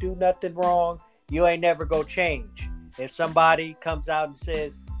 you don't do nothing wrong, you ain't never gonna change. If somebody comes out and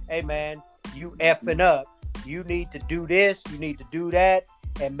says, hey man, you effing up, you need to do this, you need to do that,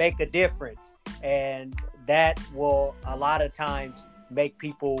 and make a difference. And that will a lot of times make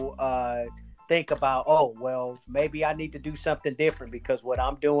people think about, oh, well, maybe I need to do something different, because what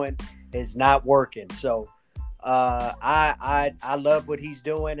I'm doing is not working. So I love what he's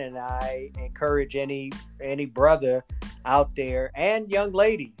doing, and I encourage any brother out there, and young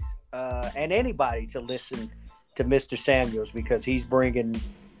ladies, and anybody, to listen to Mr. Samuels, because he's bringing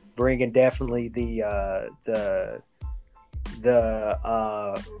definitely the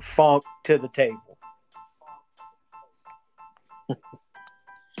funk to the table.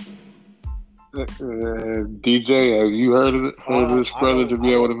 DJ, have you heard of it? Heard of this brother to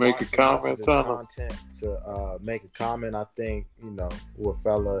be able to make a watch enough of comment his on him? content to make a comment. I think what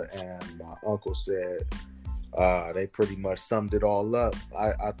fella and my uncle said. They pretty much summed it all up.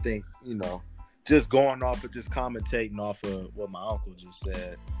 I think just going off of just commentating off of what my uncle just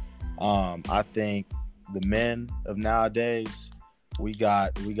said. I think the men of nowadays we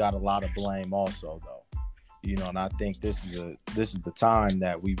got a lot of blame also though. And I think this is the time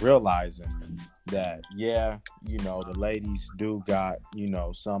that we realizing that the ladies do got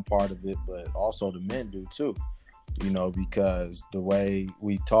some part of it, but also the men do too. Because the way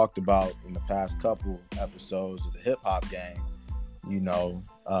we talked about in the past couple episodes of the hip hop game,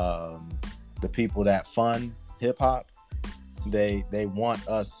 the people that fund hip hop, they want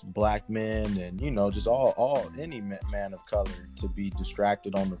us black men and just any man of color to be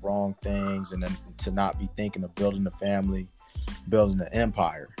distracted on the wrong things and then to not be thinking of building a family, building an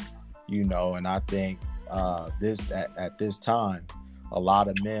empire, and I think at this time a lot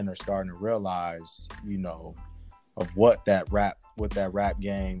of men are starting to realize of what that rap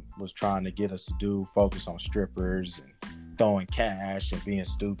game was trying to get us to do, focus on strippers and throwing cash and being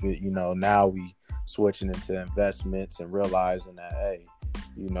stupid. Now we switching into investments and realizing that, hey,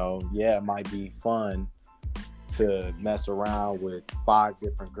 it might be fun to mess around with 5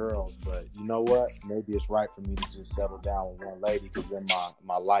 different girls, but you know what? Maybe it's right for me to just settle down with one lady because then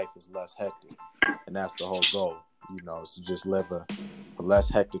my life is less hectic. And that's the whole goal, is to just live a less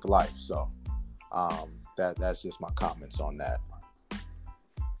hectic life. So that's just my comments on that.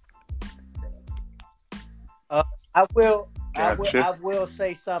 I will Gotcha. I will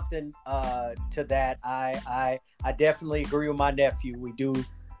say something to that. I definitely agree with my nephew. We do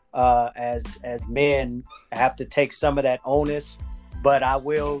as men have to take some of that onus, but I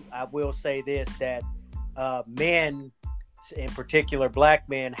will say this, that men, in particular black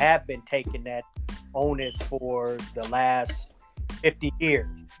men, have been taking that onus for the last 50 years.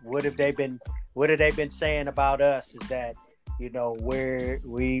 What have they been saying about us is that we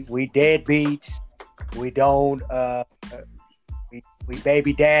deadbeats, we don't we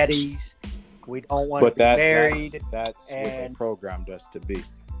baby daddies, we don't want to be married. That's what they programmed us to be,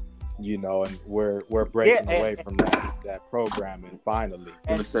 and we're breaking away from that programming finally.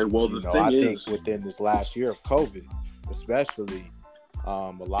 I'm gonna say, well, the thing I is, think within this last year of COVID, especially,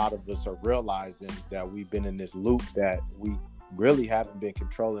 a lot of us are realizing that we've been in this loop that we really haven't been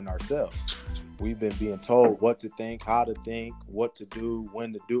controlling ourselves. We've been being told what to think, how to think, what to do,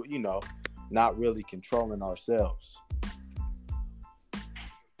 when to do, not really controlling ourselves.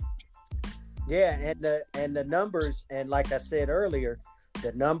 Yeah, and the numbers, and like I said earlier,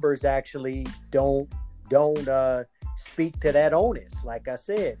 the numbers actually don't speak to that onus. Like I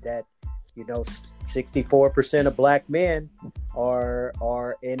said, that 64% of black men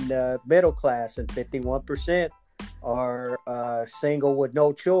are in the middle class, and 51% are single with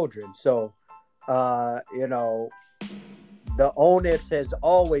no children. So, the onus has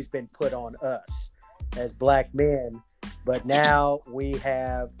always been put on us as black men, but now we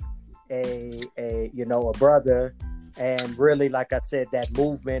have a brother, and really, like I said, that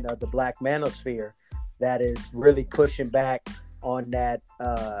movement of the Black Manosphere that is really pushing back on that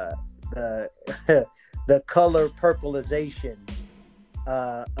the color purpleization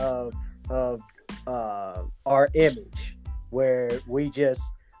of our image, where we just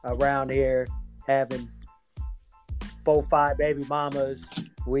around here having 4-5 baby mamas,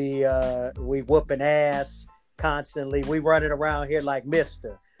 we whooping ass constantly, we running around here like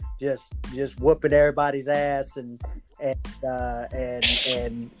Mister, just whooping everybody's ass and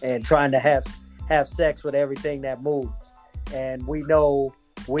trying to have sex with everything that moves, and we know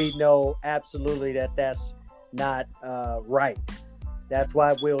absolutely that that's not right. That's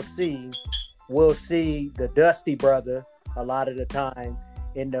why we'll see the Dusty brother a lot of the time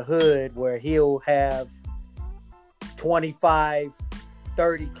in the hood, where he'll have 25,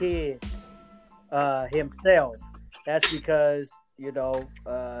 30 kids himself. That's because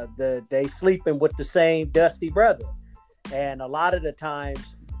they sleeping with the same Dusty brother, and a lot of the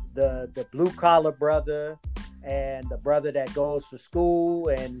times the blue collar brother and the brother that goes to school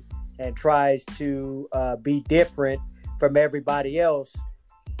and tries to be different from everybody else,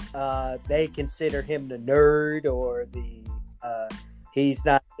 they consider him the nerd, or the he's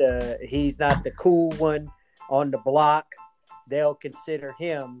not the cool one on the block. They'll consider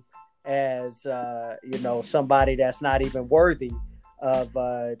him as somebody that's not even worthy of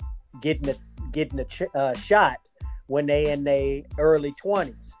getting a shot when they in their early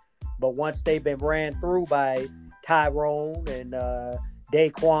 20s. But once they've been ran through by Tyrone and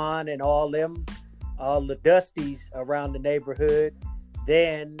Daquan and all the Dusties around the neighborhood,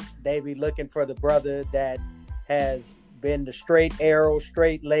 then they be looking for the brother that has been the straight arrow,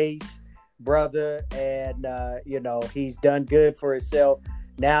 straight lace brother, and he's done good for himself.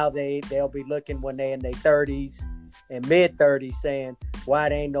 Now they'll be looking when they're in their 30s and mid 30s, saying, "Why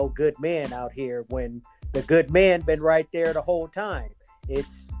there ain't no good men out here?" When the good men been right there the whole time.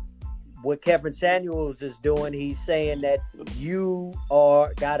 It's what Kevin Samuels is doing. He's saying that you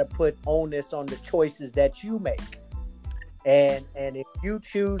got to put onus on the choices that you make, and if you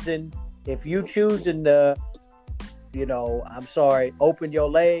choosing to, open your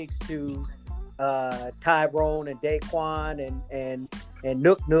legs to Tyrone and Daquan and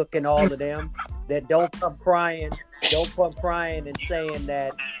Nook and all of them, that don't come crying and saying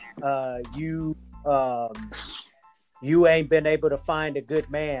that you ain't been able to find a good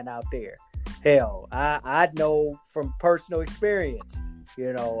man out there. Hell, I know from personal experience,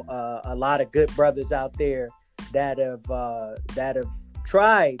 a lot of good brothers out there that have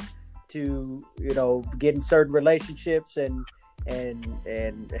tried to, get in certain relationships and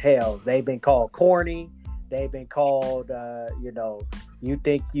hell, they've been called corny. They've been called, you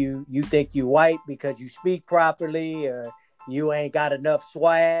think you white because you speak properly, or you ain't got enough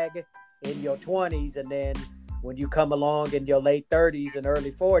swag in your 20s, and then when you come along in your late 30s and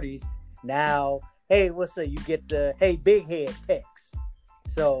early 40s, now, hey, what's up? You get the hey big head text.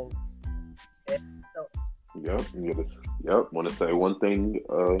 So, yep. Want to say one thing.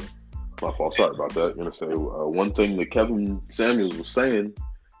 My fault. Sorry about that. I'm gonna say one thing that Kevin Samuels was saying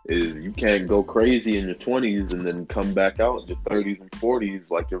is you can't go crazy in your 20s and then come back out in your 30s and 40s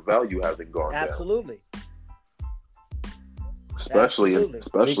like your value hasn't gone down. Absolutely. Especially in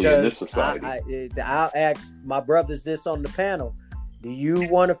this society. I'll ask my brothers this on the panel: do you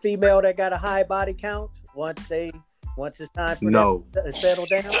want a female that got a high body count once it's time for them to settle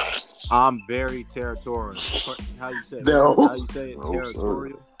down? I'm very territorial. How you say it? No. How you say it?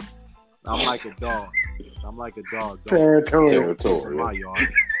 Territorial. I'm like a dog. Territorial. In my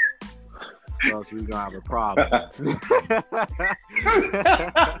yard. Or else we're gonna have a problem.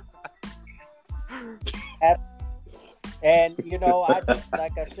 And I just,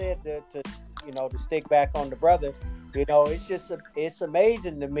 like I said, to stick back on the brother, it's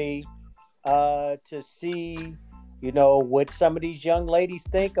amazing to me to see what some of these young ladies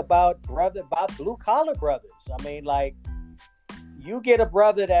think about blue collar brothers. I mean, like, you get a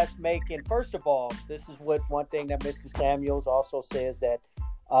brother that's making, first of all, this is one thing that Mr. Samuels also says, that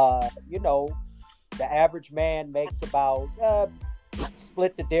the average man makes about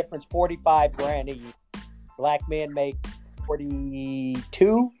split the difference, $45,000 a year. Black men make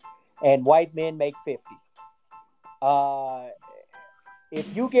 42 and white men make 50.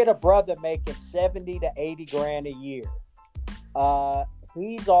 If you get a brother making 70 to 80 grand a year,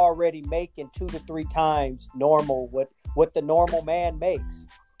 he's already making 2 to 3 times normal what the normal man makes.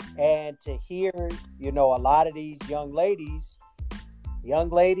 And to hear, a lot of these young ladies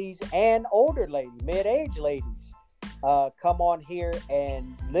and older ladies, mid-age ladies, come on here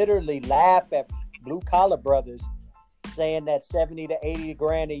and literally laugh at blue collar brothers, saying that 70 to 80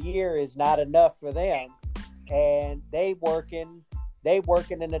 grand a year is not enough for them, and they working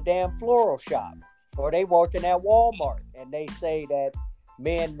in a damn floral shop, or they working at Walmart, and they say that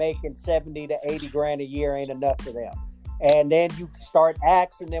men making 70 to 80 grand a year ain't enough for them. And then you start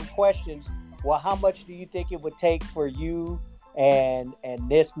asking them questions. Well, how much do you think it would take for you and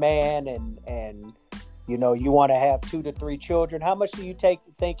this man, and you want to have 2 to 3 children? How much do you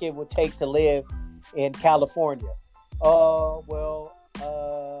think it would take to live in California? I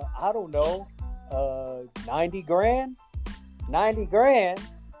don't know. 90 grand.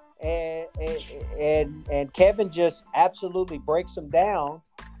 And Kevin just absolutely breaks them down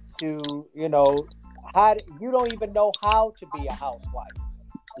to, how you don't even know how to be a housewife,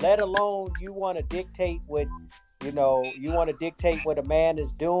 let alone you want to dictate what a man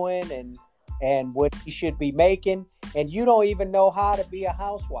is doing and what he should be making, and you don't even know how to be a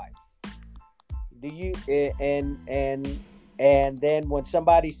housewife. Do you? And then when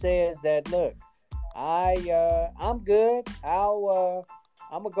somebody says that, look, I'm good, I'm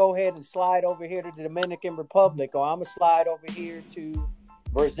gonna go ahead and slide over here to the Dominican Republic, or I'm gonna slide over here to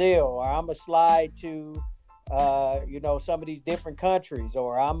Brazil, or I'm gonna slide to some of these different countries,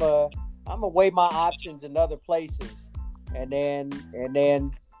 or I'm gonna weigh my options in other places, and then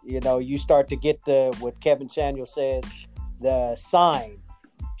you start to get what Kevin Samuel says, the sign: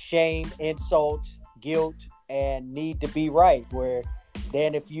 shame, insults, guilt, and need to be right. Where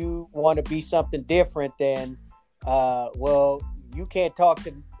then if you want to be something different, then you can't talk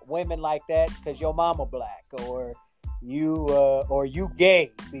to women like that because your mama black, or or you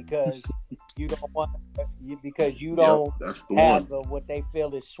gay because you don't want because you don't that's the have one. what they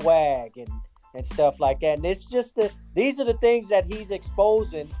feel is swag and stuff like that. And it's just these are the things that he's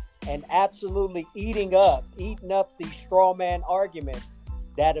exposing and absolutely eating up these straw man arguments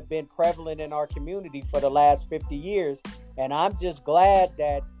that have been prevalent in our community for the last 50 years. And I'm just glad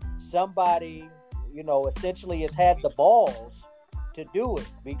that somebody, essentially has had the balls to do it,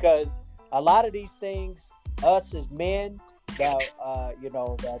 because a lot of these things, us as men that,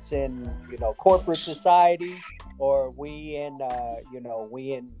 that's in, corporate society, or we in a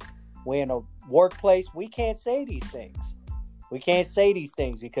workplace, we can't say these things. We can't say these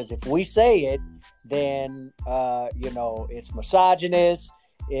things because if we say it, then, it's misogynist.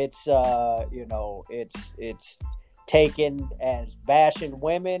 It's, it's taken as bashing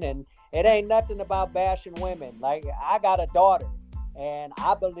women, and it ain't nothing about bashing women. Like, I got a daughter, and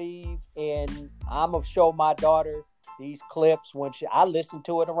I believe I'm going to show my daughter these clips when I listen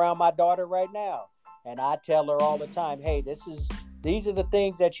to it around my daughter right now. And I tell her all the time, hey, these are the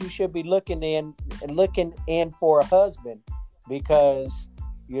things that you should be looking in for a husband, because,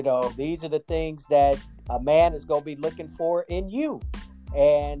 these are the things that a man is going to be looking for in you.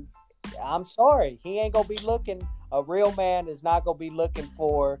 And I'm sorry, he ain't going to be looking, a real man is not going to be looking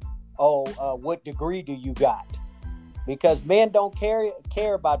for, what degree do you got? Because men don't care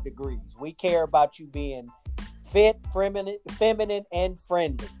about degrees. We care about you being fit, feminine, and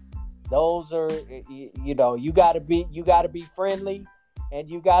friendly. Those are, you gotta be friendly, and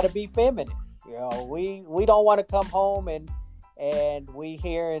you gotta be feminine. We don't want to come home and we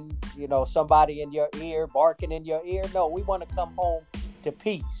hearing, somebody in your ear barking in your ear. No, we want to come home to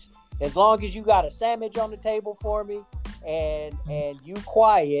peace. As long as you got a sandwich on the table for me, and you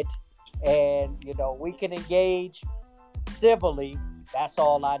quiet, and we can engage civilly, that's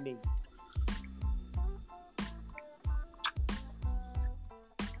all I need.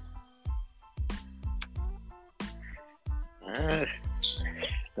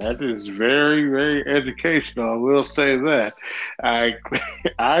 That is very, very educational. I will say that. I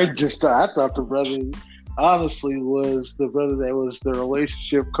thought the brother honestly was the brother that was the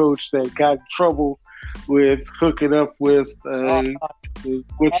relationship coach that got in trouble with hooking up with someone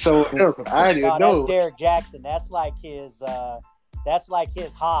else. I didn't know. That's Derek Jackson. That's like his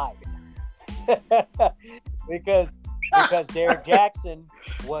high. because Derek Jackson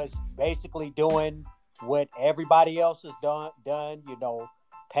was basically doing what everybody else has done,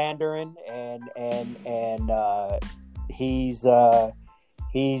 pandering, and he's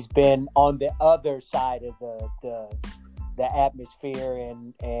been on the other side of the atmosphere,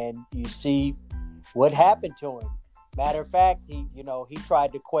 and you see what happened to him. Matter of fact, he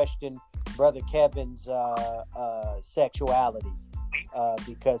tried to question Brother Kevin's sexuality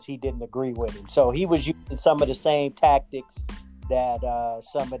because he didn't agree with him. So he was using some of the same tactics that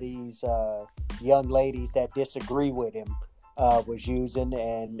some of these young ladies that disagree with him was using,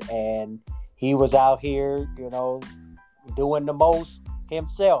 and he was out here, doing the most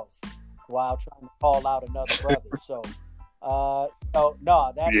himself while trying to call out another brother. So,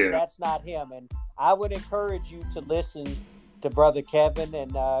 that's not him. And I would encourage you to listen to Brother Kevin,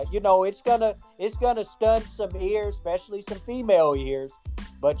 and it's gonna stun some ears, especially some female ears.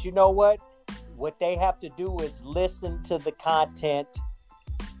 But you know what? What they have to do is listen to the content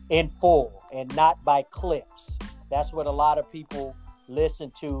in full and not by clips. That's what a lot of people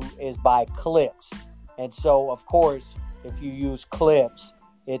listen to, is by clips. And so, of course, if you use clips,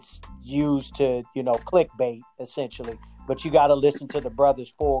 it's used to, clickbait essentially. But you got to listen to the brother's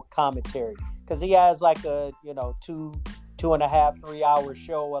full commentary, because he has like a, 2.5, 3 hour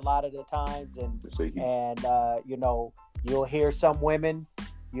show a lot of the times. And you'll hear some women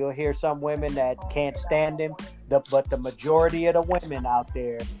that can't stand him. But the majority of the women out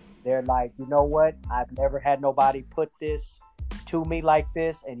there, they're like, you know what? I've never had nobody put this to me like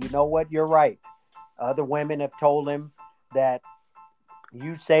this. And you know what? You're right. Other women have told him that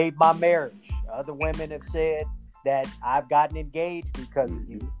you saved my marriage. Other women have said that I've gotten engaged because of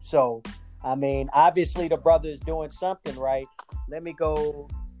you. So, I mean, obviously the brother is doing something right. Let me go.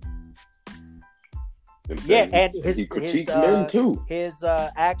 Yeah, and he critiques men too. His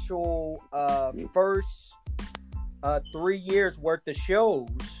actual first 3 years worth of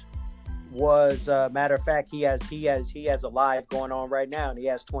shows was matter of fact, he has a live going on right now, and he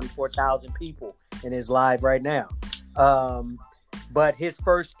has 24,000 people in his live right now. But his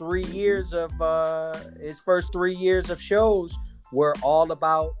first 3 years of shows were all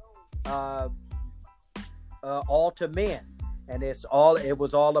about all to men, and it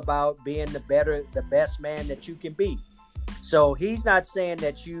was all about being the best man that you can be. So he's not saying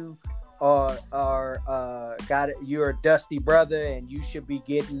that you you're a dusty brother and you should be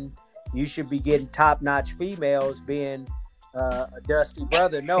getting top-notch females being a dusty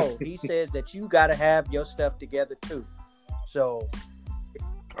brother. No, he says that you got to have your stuff together too. So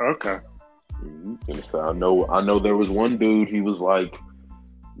okay. So I know there was one dude, he was like,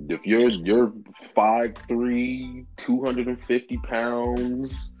 if you're 5'3", 250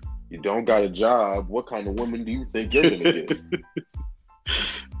 pounds, you don't got a job, what kind of woman do you think you're gonna get?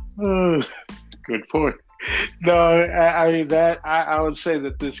 Good point. No, I would say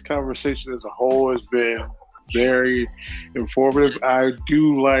that this conversation as a whole has been very informative. I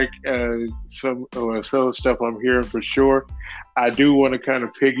do like some of the stuff I'm hearing for sure. I do want to kind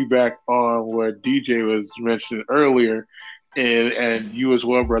of piggyback on what DJ was mentioning earlier, and you as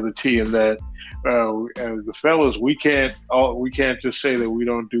well, Brother T, in that the fellas, we can't just say that we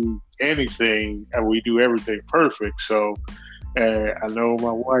don't do anything and we do everything perfect. So I know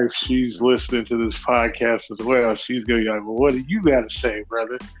my wife, she's listening to this podcast as well. She's going to be like, well, what do you got to say,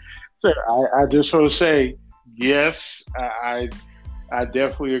 brother? So I just want to say, yes, I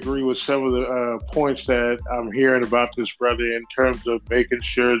definitely agree with some of the points that I'm hearing about this brother in terms of making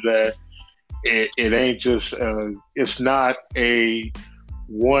sure that it ain't just, it's not a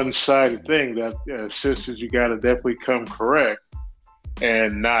one-sided thing, that sisters, you got to definitely come correct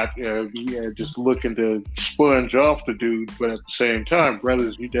and not just looking to sponge off the dude. But at the same time,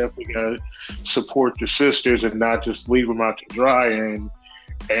 brothers, you definitely got to support your sisters and not just leave them out to dry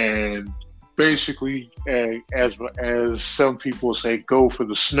and basically, as some people say, go for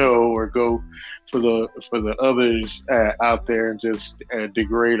the snow or go for the others out there and just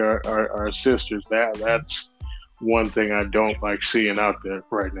degrade our sisters. That's one thing I don't like seeing out there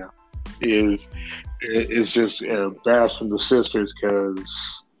right now. Is just bashing the sisters,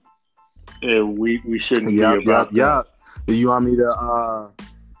 because we shouldn't be about that. Do you want me to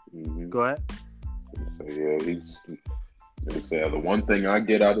go ahead? So, yeah, he's the one thing I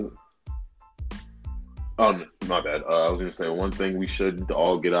get out of. Oh, my bad. I was going to say, one thing we should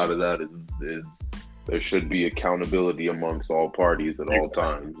all get out of that is there should be accountability amongst all parties at all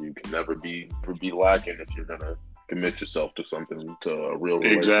times. You can never be lacking if you're going to commit yourself to something, to a real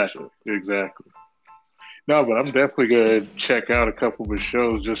relationship. Exactly. No, but I'm definitely going to check out a couple of his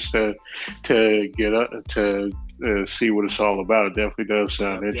shows just to get up to see what it's all about. It definitely does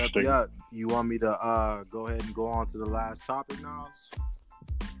sound interesting. Yep. You want me to go ahead and go on to the last topic now?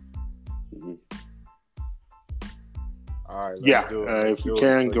 Mm-hmm. All right, yeah. If you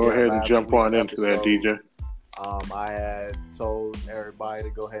can, go ahead and jump on into that, DJ. I had told everybody to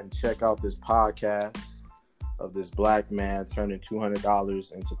go ahead and check out this podcast of this black man turning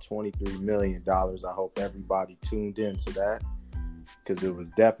 $200 into $23 million. I hope everybody tuned into that, because it was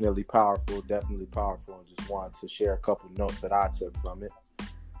definitely powerful, and just wanted to share a couple notes that I took from it.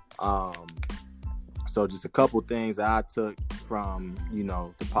 So just a couple things that I took from,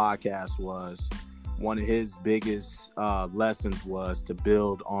 the podcast was, one of his biggest lessons was to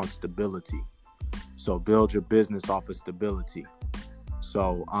build on stability. So build your business off of stability.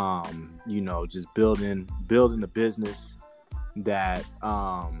 So, just building a business that,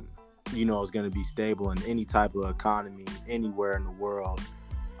 is going to be stable in any type of economy, anywhere in the world.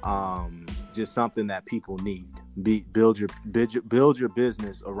 Just something that people need. Build your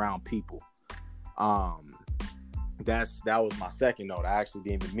business around people. That was my second note. I actually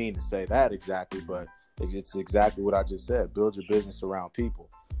didn't even mean to say that exactly, but it's exactly what I just said. Build your business around people.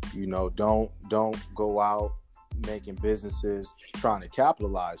 Don't go out making businesses trying to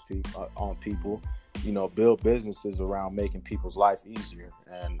capitalize on people. Build businesses around making people's life easier,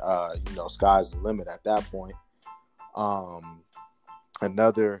 and sky's the limit at that point.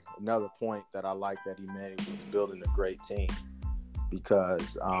 Another point that I like that he made was building a great team,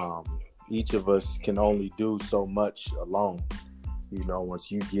 because each of us can only do so much alone. Once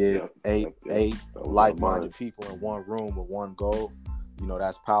you get eight like-minded people in one room with one goal,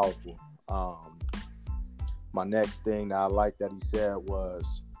 that's powerful. My next thing that I like that he said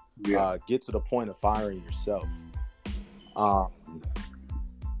was, get to the point of firing yourself.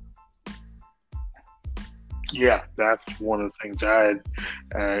 Yeah, that's one of the things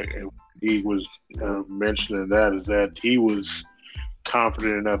he was mentioning, that is that he was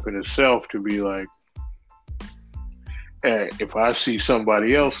confident enough in himself to be like, hey, if I see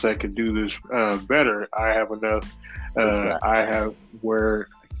somebody else that could do this better, I have enough. Exactly. I have where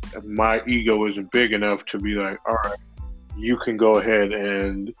my ego isn't big enough to be like, all right, you can go ahead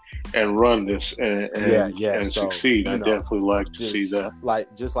and run this and succeed. I definitely like to see that.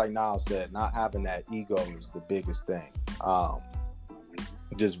 Just like Niall said, not having that ego is the biggest thing.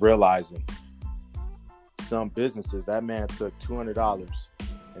 Just realizing some businesses, that man took $200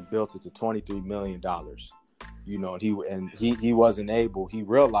 and built it to $23 million. And he wasn't able. He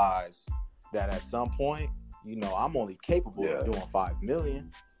realized that at some point, I'm only capable of doing $5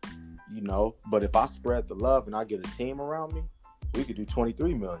 million. But if I spread the love and I get a team around me, we could do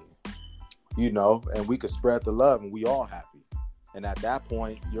 23 million. And we could spread the love and we all happy. And at that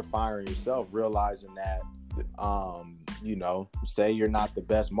point, you're firing yourself, realizing that, say you're not the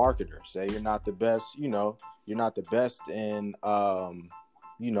best marketer, say you're not the best, you're not the best in, for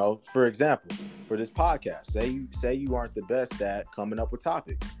example, for this podcast, say you aren't the best at coming up with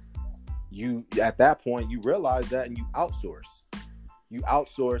topics. At that point, you realize that and you outsource,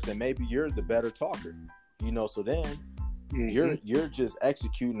 and maybe you're the better talker, so then you're just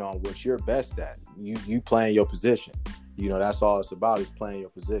executing on what you're best at. You playing your position. That's all it's about, is playing your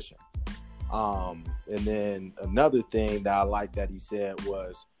position. And then another thing that I like that he said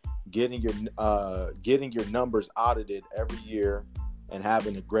was getting your numbers audited every year and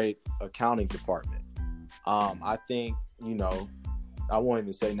having a great accounting department. I think, I won't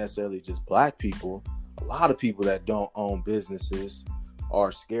even say necessarily just black people. A lot of people that don't own businesses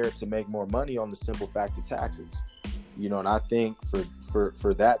are scared to make more money on the simple fact of taxes. And I think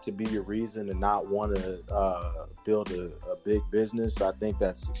for that to be your reason to not want to build a big business, I think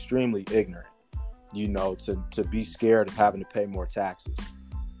that's extremely ignorant, to be scared of having to pay more taxes,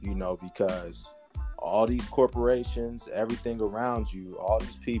 because all these corporations, everything around you, all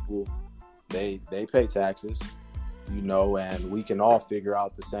these people, they pay taxes, and we can all figure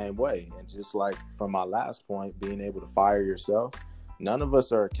out the same way. And just like from my last point, being able to fire yourself, none of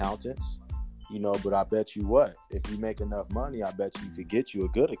us are accountants. But I bet you what, if you make enough money, I bet you could get you a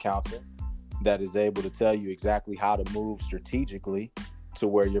good accountant that is able to tell you exactly how to move strategically to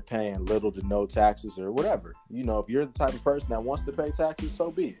where you're paying little to no taxes or whatever. If you're the type of person that wants to pay taxes,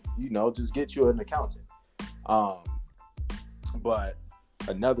 so be it. Just get you an accountant. But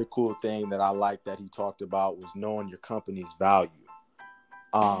another cool thing that I like that he talked about was knowing your company's value.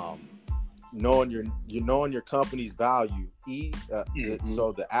 Knowing your company's value. So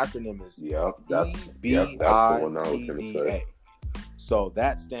the acronym is EBITDA. So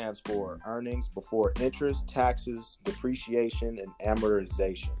that stands for earnings before interest, taxes, depreciation, and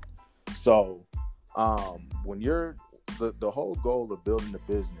amortization. So when you're the whole goal of building a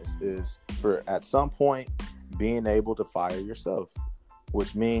business is for at some point being able to fire yourself,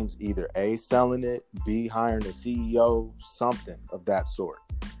 which means either A, selling it, B, hiring a CEO, something of that sort.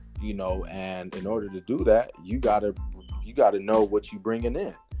 And in order to do that, you gotta know what you're bringing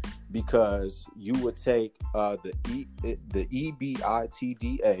in, because you would take the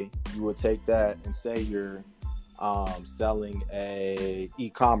EBITDA, you would take that and say you're selling a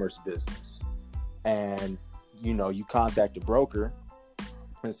e-commerce business, and you contact a broker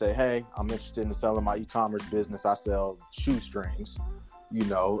and say, hey, I'm interested in selling my e-commerce business. I sell shoestrings,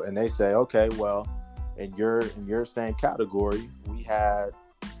 and they say, okay, well, in your same category, we had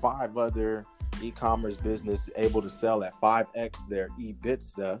 5 other e-commerce business able to sell at 5x their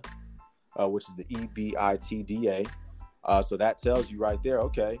EBITDA, which is the EBITDA. So that tells you right there,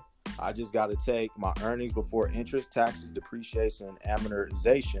 okay, I just got to take my earnings before interest, taxes, depreciation, and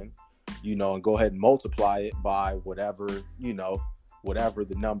amortization, and go ahead and multiply it by whatever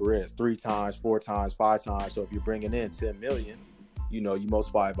the number is, 3 times, 4 times, 5 times. So if you're bringing in 10 million, you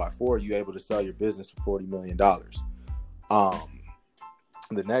multiply it by 4, you're able to sell your business for $40 million.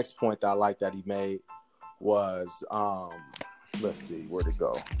 The next point that I like that he made was, let's see, where'd it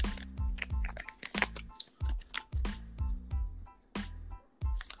go?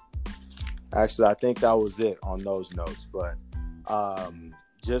 Actually, I think that was it on those notes. But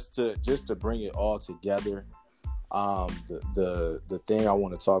just to bring it all together, the thing I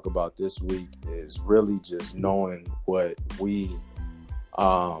want to talk about this week is really just knowing what we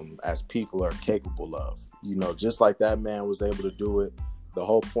as people are capable of. Just like that man was able to do it. The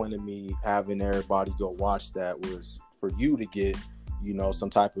whole point of me having everybody go watch that was for you to get, some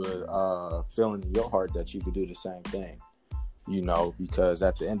type of feeling in your heart that you could do the same thing, because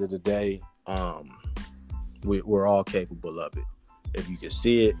at the end of the day, we're all capable of it. If you can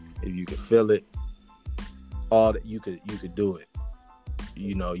see it, if you can feel it, all that you could do it.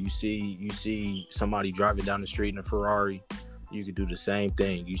 You see somebody driving down the street in a Ferrari, you could do the same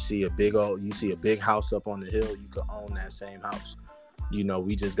thing. You see a big house up on the hill, you could own that same house.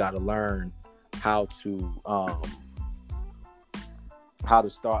 We just got to learn how to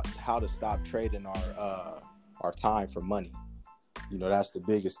stop trading our time for money. That's the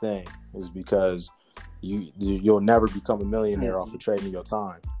biggest thing, is because you'll never become a millionaire off of trading your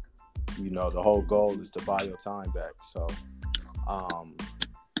time. The whole goal is to buy your time back. So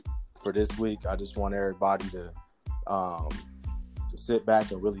for this week, I just want everybody to to sit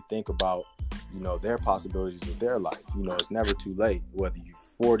back and really think about, their possibilities of their life. It's never too late, whether you're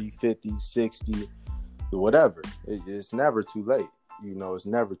 40, 50, 60, whatever. It's never too late. It's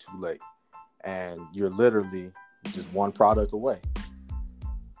never too late. And you're literally just one product away.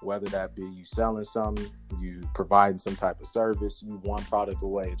 Whether that be you selling something, you providing some type of service, you one product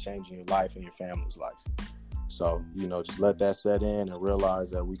away of changing your life and your family's life. So, just let that set in and realize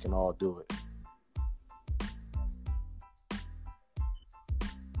that we can all do it.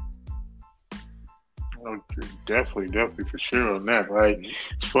 Okay, definitely for sure on that. Right?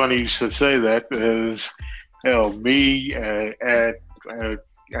 It's funny you should say that because, me at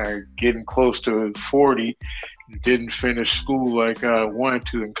getting close to 40, didn't finish school like I wanted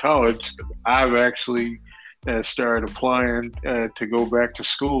to in college. I've actually started applying to go back to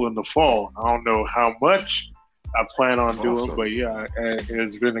school in the fall. I don't know how much I plan on doing, but yeah,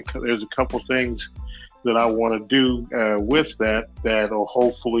 there's a couple things that I want to do with that'll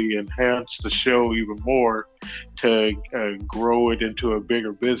hopefully enhance the show even more to grow it into a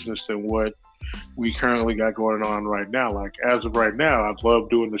bigger business than what we currently got going on right now. Like as of right now, I love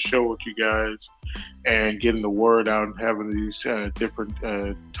doing the show with you guys and getting the word out and having these different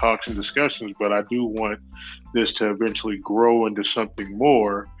talks and discussions. But I do want this to eventually grow into something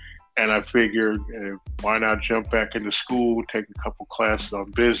more. And I figured, why not jump back into school, take a couple classes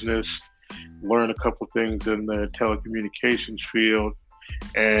on business, learn a couple things in the telecommunications field,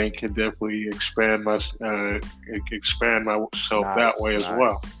 and can definitely expand myself that way as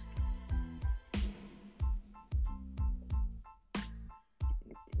well.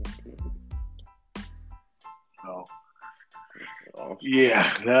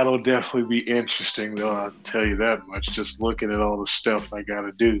 Yeah, that'll definitely be interesting, though. I'll tell you that much. Just looking at all the stuff I got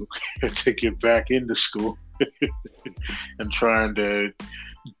to do to get back into school and trying to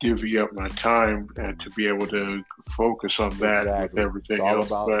divvy up my time to be able to focus on that with everything else.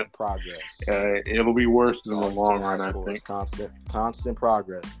 But progress. It'll be worth it in the long run, I think. Constant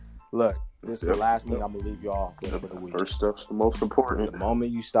progress. Look, this is the last thing I'm gonna leave you off with for the week. First step's the most important. The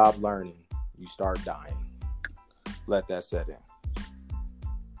moment you stop learning, you start dying. Let that set in.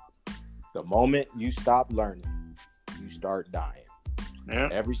 The moment you stop learning, you start dying. Yeah,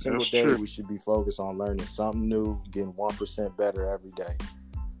 every single day, we should be focused on learning something new, getting 1% better every day.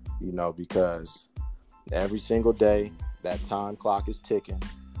 Because every single day, that time clock is ticking.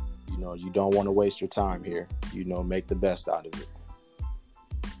 You don't want to waste your time here. Make the best out of it.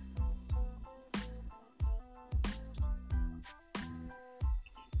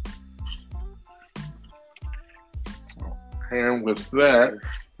 And with that,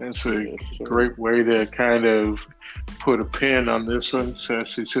 that's a great way to kind of put a pin on this one,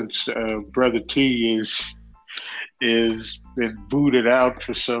 since Brother T is been booted out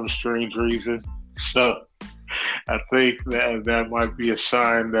for some strange reason. So I think that might be a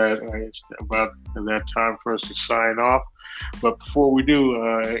sign that it's about that time for us to sign off. But before we do,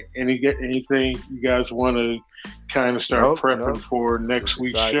 anything you guys want to kind of start prepping for next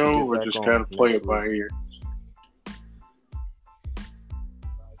week's show, or just kind of play it by ear?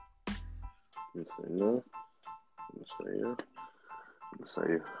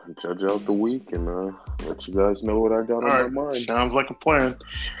 Say judge out the week and let you guys know what I got on my mind. Sounds like a plan.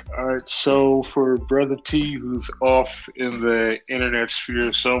 All right, so for Brother T, who's off in the internet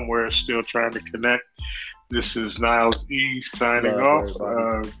sphere somewhere, still trying to connect, this is Niles E signing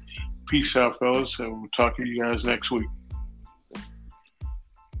off. Peace out, fellas, and we'll talk to you guys next week.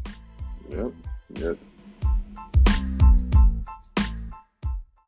 Yep.